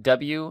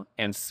 W,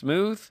 and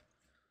smooth.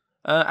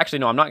 Actually,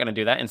 no, I'm not going to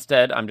do that.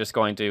 Instead, I'm just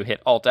going to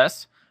hit Alt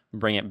S,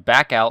 bring it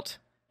back out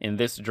in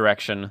this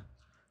direction,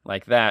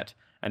 like that,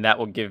 and that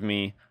will give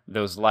me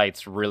those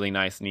lights really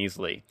nice and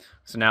easily.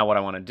 So now what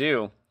I want to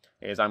do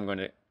is I'm going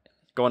to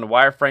go into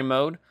wireframe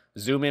mode,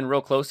 zoom in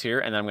real close here,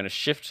 and then I'm going to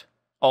shift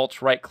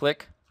Alt right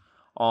click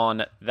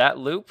on that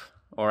loop,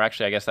 or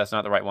actually I guess that's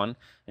not the right one.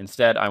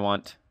 Instead I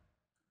want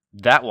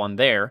that one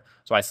there,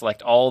 so I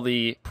select all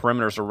the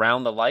perimeters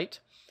around the light,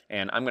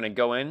 and I'm going to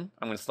go in,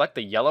 I'm going to select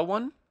the yellow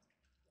one,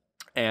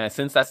 and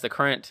since that's the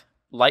current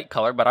light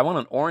color, but I want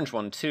an orange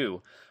one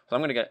too. So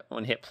I'm going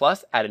to hit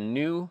plus, add a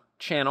new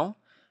channel,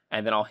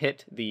 and then I'll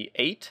hit the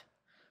 8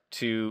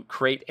 to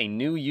create a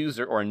new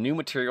user or a new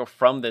material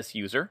from this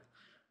user.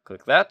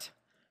 Click that,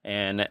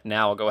 and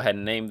now I'll go ahead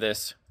and name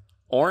this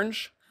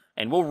orange,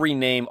 and we'll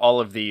rename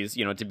all of these,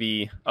 to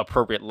be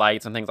appropriate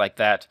lights and things like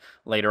that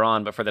later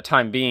on, but for the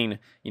time being,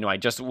 I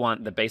just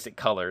want the basic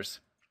colors.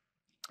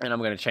 And I'm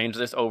going to change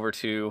this over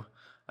to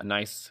a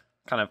nice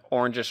kind of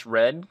orangish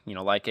red,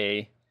 like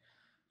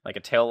a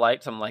tail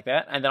light, something like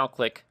that, and then I'll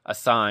click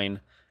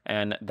assign,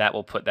 and that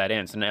will put that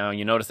in. So now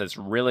you notice it's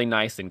really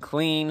nice and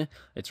clean,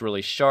 it's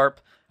really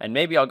sharp, and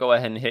maybe I'll go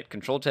ahead and hit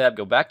Control Tab,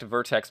 go back to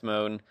vertex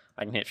mode.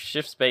 I can hit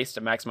Shift Space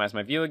to maximize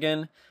my view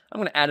again. I'm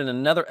going to add in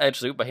another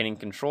edge loop by hitting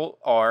Control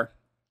R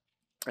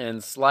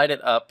and slide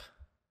it up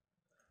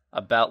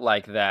about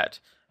like that.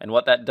 And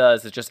what that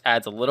does is just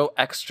adds a little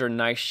extra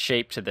nice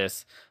shape to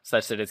this,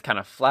 such that it's kind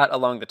of flat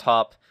along the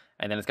top,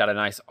 and then it's got a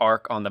nice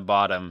arc on the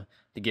bottom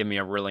to give me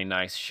a really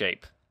nice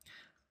shape.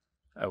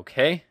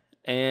 Okay,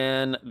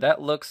 and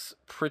that looks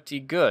pretty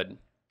good.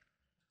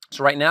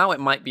 So right now it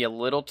might be a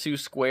little too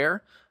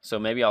square, so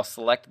maybe I'll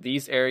select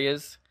these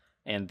areas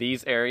and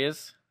these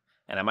areas,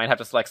 and I might have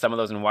to select some of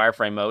those in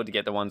wireframe mode to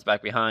get the ones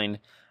back behind,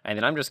 and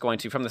then I'm just going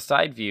to, from the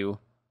side view,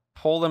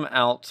 pull them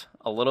out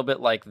a little bit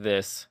like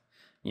this,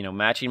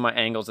 matching my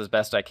angles as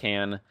best I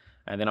can,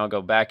 and then I'll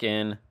go back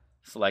in,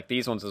 select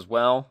these ones as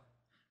well,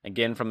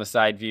 again from the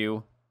side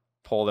view,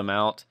 pull them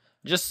out,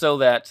 just so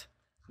that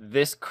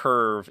this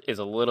curve is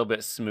a little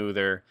bit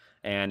smoother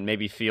and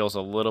maybe feels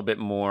a little bit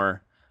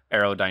more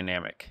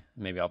aerodynamic.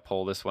 Maybe I'll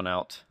pull this one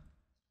out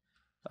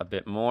a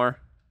bit more,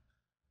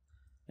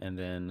 and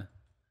then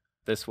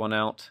this one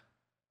out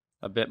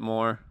a bit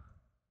more.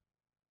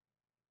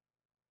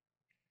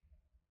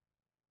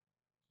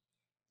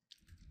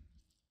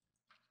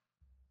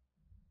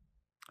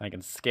 I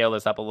can scale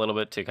this up a little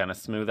bit to kind of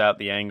smooth out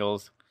the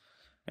angles,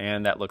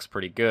 and that looks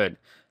pretty good.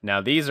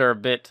 Now these are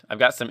I've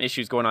got some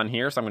issues going on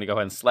here, so I'm going to go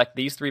ahead and select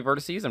these 3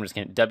 vertices. I'm just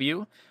going to hit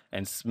W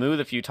and smooth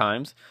a few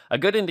times. A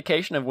good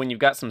indication of when you've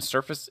got some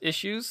surface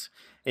issues,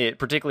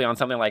 particularly on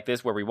something like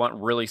this where we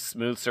want really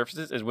smooth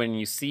surfaces, is when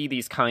you see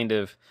these kind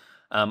of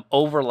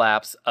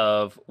overlaps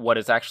of what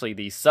is actually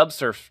the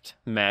subsurfed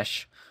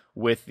mesh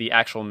with the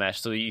actual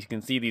mesh. So you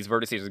can see these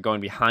vertices are going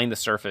behind the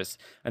surface,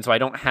 and so I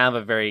don't have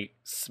a very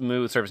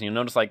smooth surface. And you'll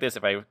notice like this,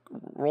 if I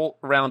roll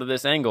around to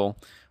this angle,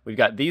 we've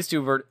got these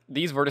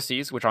these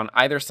vertices, which on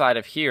either side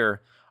of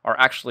here are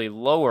actually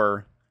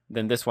lower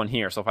than this one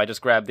here. So if I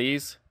just grab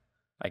these,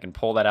 I can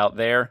pull that out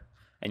there,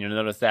 and you'll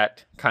notice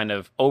that kind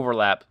of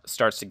overlap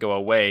starts to go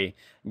away,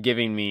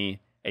 giving me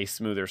a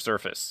smoother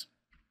surface.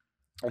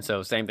 And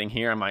so same thing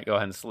here, I might go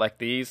ahead and select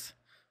these,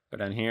 go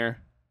down here,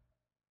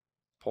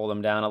 pull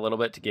them down a little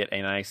bit to get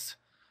a nice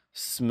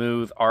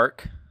smooth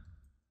arc.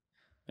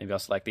 Maybe I'll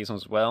select these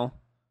ones as well,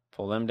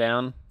 pull them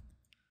down,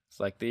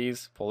 select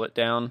these, pull it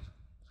down.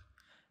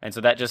 And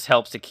so that just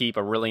helps to keep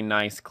a really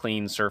nice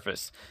clean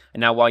surface.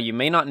 And now while you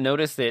may not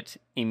notice it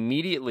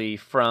immediately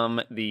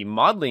from the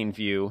modeling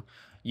view,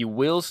 you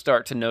will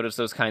start to notice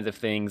those kinds of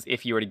things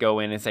if you were to go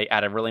in and say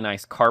add a really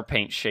nice car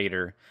paint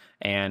shader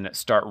and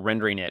start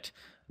rendering it.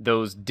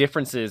 Those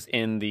differences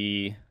in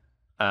the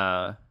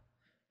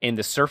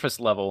surface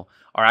level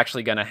are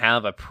actually going to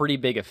have a pretty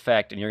big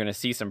effect, and you're going to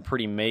see some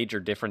pretty major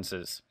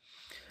differences.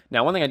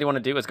 Now, one thing I do want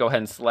to do is go ahead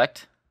and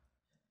select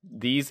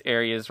these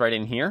areas right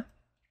in here,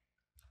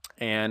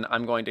 and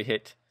I'm going to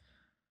hit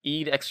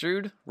E to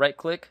extrude, right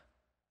click,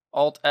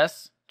 Alt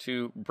S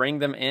to bring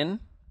them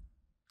in,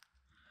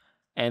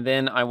 and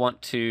then I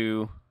want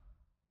to,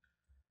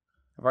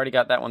 I've already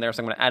got that one there,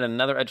 so I'm going to add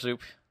another edge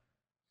loop,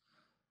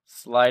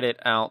 slide it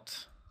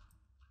out.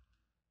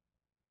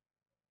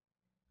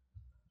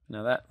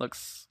 Now that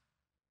looks,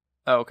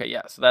 oh, okay,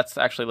 yeah, so that's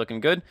actually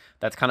looking good.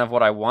 That's kind of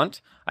what I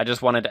want. I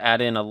just wanted to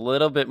add in a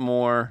little bit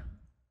more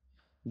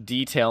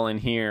detail in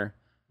here.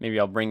 Maybe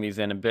I'll bring these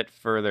in a bit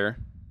further.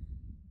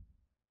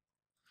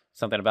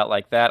 Something about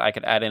like that. I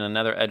could add in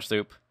another edge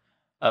loop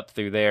up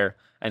through there.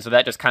 And so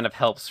that just kind of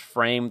helps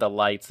frame the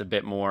lights a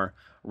bit more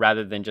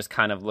rather than just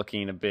kind of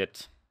looking a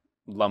bit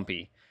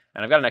lumpy.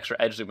 And I've got an extra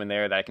edge loop in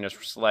there that I can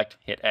just select,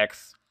 hit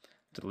X,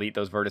 delete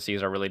those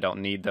vertices. I really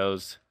don't need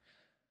those.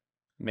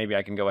 Maybe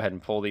I can go ahead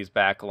and pull these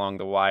back along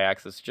the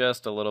y-axis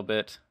just a little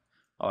bit.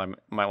 I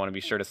might want to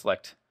be sure to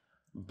select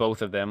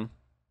both of them.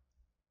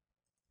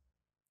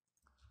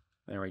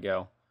 There we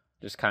go.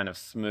 Just kind of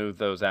smooth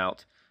those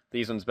out.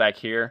 These ones back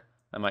here,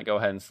 I might go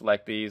ahead and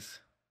select these,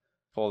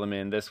 pull them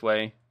in this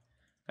way,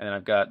 and then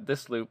I've got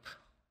this loop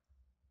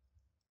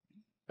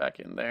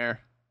back in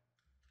there.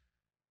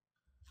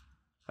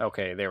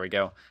 Okay, there we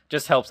go.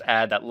 Just helps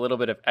add that little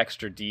bit of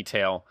extra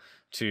detail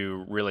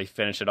to really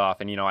finish it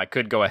off. And I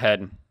could go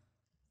ahead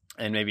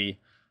and maybe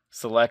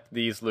select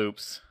these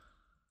loops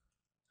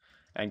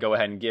and go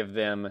ahead and give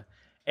them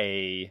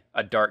a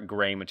dark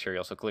gray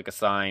material. So click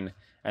assign,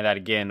 and that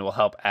again will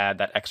help add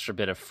that extra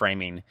bit of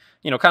framing.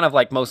 Kind of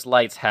like most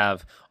lights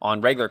have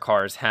on regular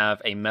cars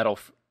have a metal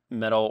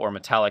metal or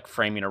metallic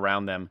framing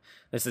around them.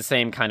 This is the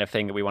same kind of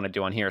thing that we want to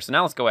do on here. So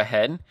now let's go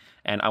ahead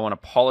and I want to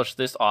polish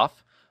this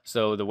off.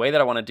 So the way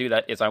that I want to do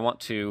that is I want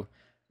to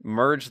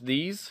merge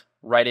these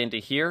right into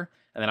here,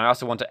 and then I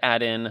also want to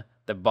add in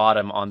the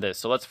bottom on this.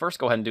 So let's first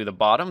go ahead and do the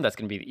bottom. That's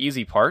going to be the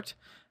easy part.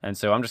 And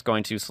so I'm just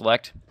going to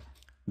select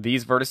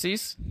these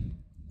vertices,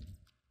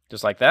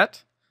 just like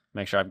that.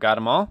 Make sure I've got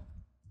them all.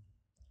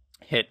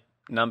 Hit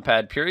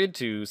numpad period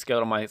to scale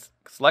to my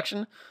selection.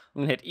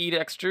 I'm going to hit E to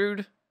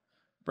extrude,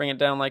 bring it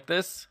down like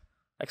this,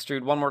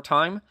 extrude one more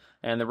time.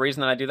 And the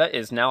reason that I do that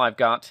is now I've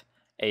got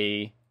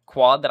a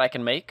quad that I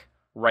can make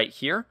right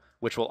here,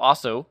 which will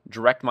also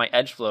direct my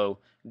edge flow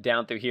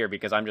down through here,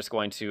 because I'm just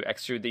going to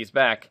extrude these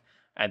back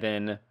and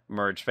then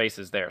merge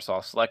faces there. So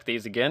I'll select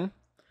these again,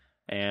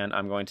 and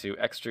I'm going to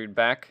extrude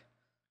back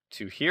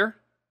to here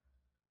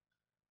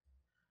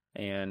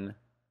and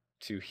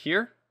to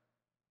here,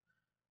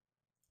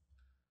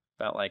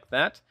 about like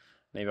that.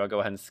 Maybe I'll go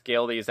ahead and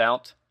scale these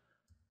out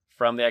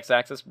from the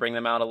x-axis, bring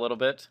them out a little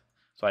bit.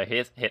 So I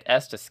hit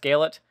S to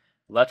scale it,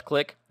 left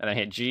click, and then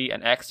hit G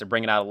and X to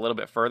bring it out a little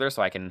bit further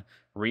so I can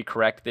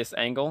recorrect this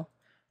angle.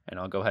 And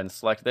I'll go ahead and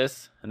select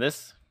this and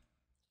this.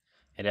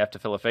 Hit F to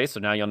fill a face. So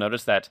now you'll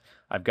notice that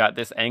I've got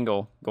this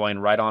angle going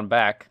right on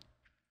back.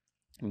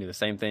 I can do the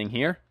same thing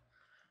here.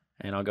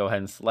 And I'll go ahead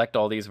and select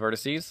all these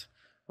vertices,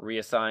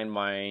 reassign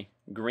my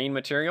green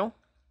material.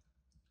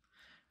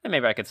 And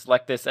maybe I could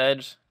select this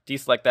edge,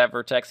 deselect that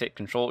vertex, hit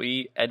Control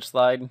E, edge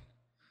slide,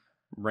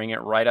 bring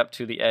it right up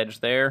to the edge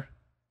there.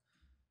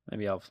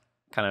 Maybe I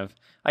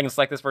can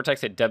select this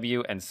vertex, hit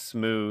W, and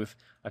smooth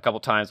a couple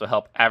times will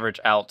help average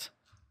out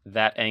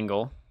that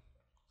angle.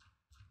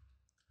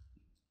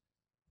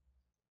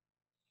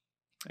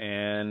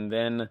 And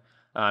then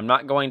I'm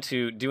not going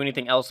to do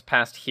anything else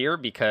past here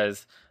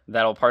because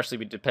that'll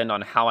partially depend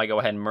on how I go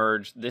ahead and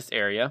merge this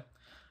area.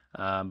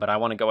 But I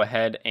want to go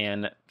ahead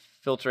and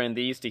filter in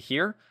these to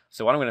here.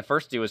 So what I'm going to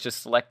first do is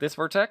just select this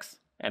vertex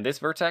and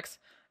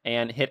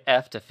hit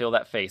F to fill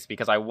that face,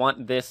 because I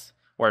want this,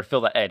 or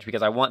fill that edge,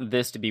 because I want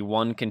this to be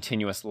one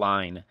continuous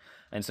line.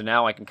 And so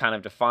now I can kind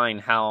of define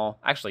how,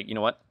 actually, you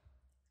know what?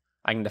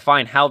 I can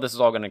define how this is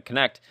all going to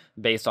connect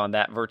based on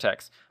that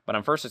vertex. But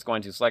I'm first just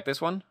going to select this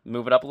one,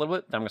 move it up a little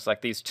bit, then I'm going to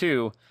select these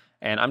two,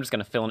 and I'm just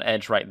going to fill an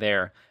edge right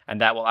there. And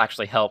that will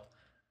actually help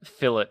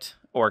fill it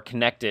or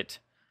connect it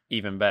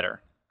even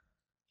better.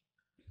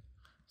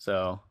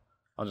 So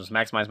I'll just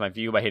maximize my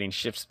view by hitting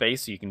Shift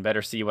Space so you can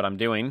better see what I'm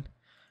doing.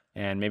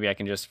 And maybe I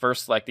can just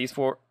first select these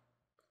four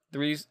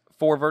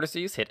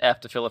vertices, hit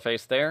F to fill a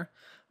face there.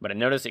 But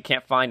notice it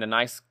can't find a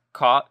nice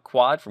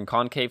quad from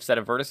concave set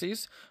of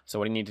vertices. So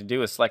what you need to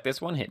do is select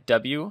this one, hit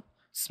W,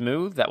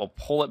 smooth. That will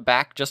pull it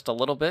back just a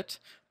little bit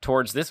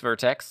towards this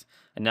vertex.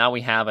 And now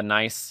we have a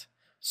nice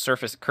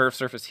surface, curved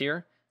surface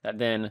here that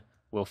then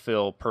will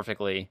fill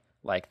perfectly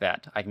like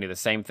that. I can do the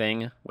same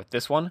thing with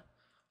this one.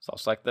 So I'll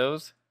select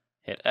those,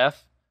 hit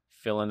F,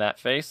 fill in that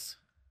face.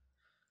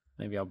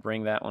 Maybe I'll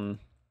bring that one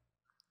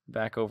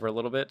back over a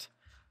little bit.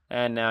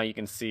 And now you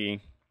can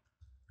see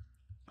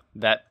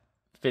that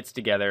fits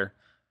together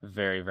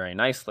very, very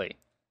nicely.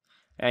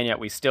 And yet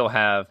we still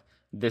have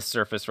this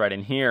surface right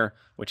in here,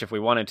 which if we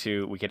wanted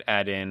to, we could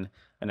add in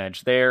an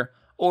edge there,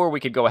 or we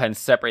could go ahead and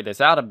separate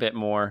this out a bit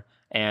more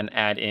and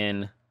add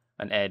in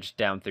an edge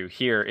down through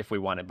here if we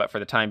wanted. But for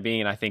the time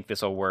being, I think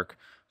this will work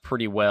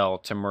pretty well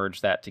to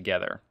merge that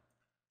together.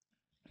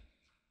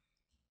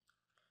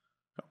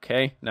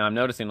 Okay, now I'm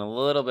noticing a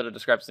little bit of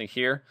discrepancy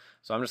here,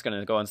 so I'm just going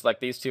to go and select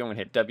these two. I'm going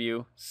to hit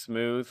W,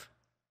 smooth,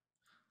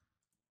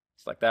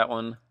 select that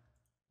one,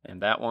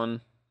 and that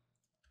one.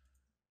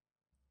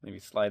 Maybe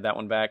slide that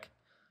one back.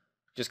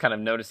 Just kind of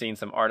noticing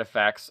some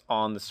artifacts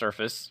on the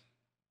surface.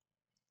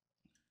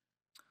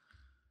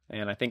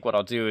 And I think what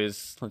I'll do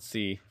is, let's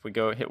see, if we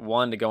go hit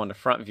 1 to go into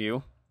front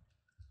view,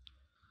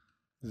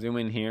 zoom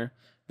in here.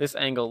 This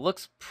angle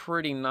looks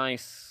pretty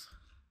nice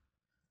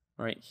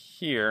right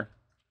here,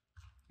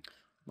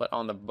 but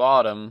on the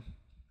bottom,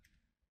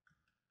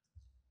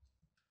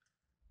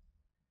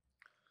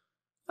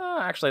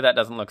 actually that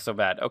doesn't look so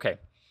bad. Okay,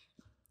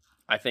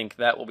 I think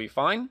that will be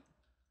fine.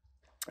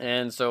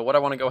 And so what I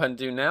want to go ahead and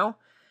do now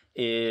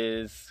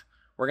is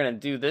we're going to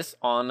do this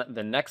on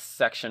the next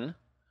section.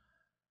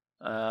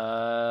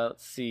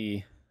 Let's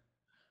see.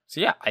 So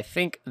yeah, I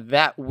think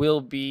that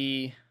will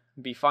be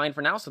fine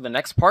for now. So the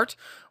next part,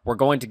 we're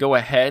going to go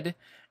ahead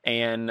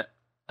and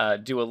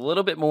do a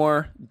little bit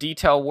more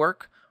detail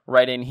work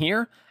right in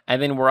here.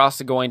 And then we're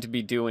also going to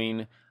be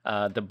doing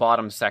the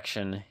bottom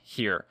section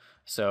here.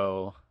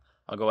 So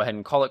I'll go ahead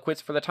and call it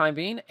quits for the time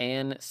being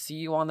and see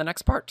you on the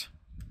next part.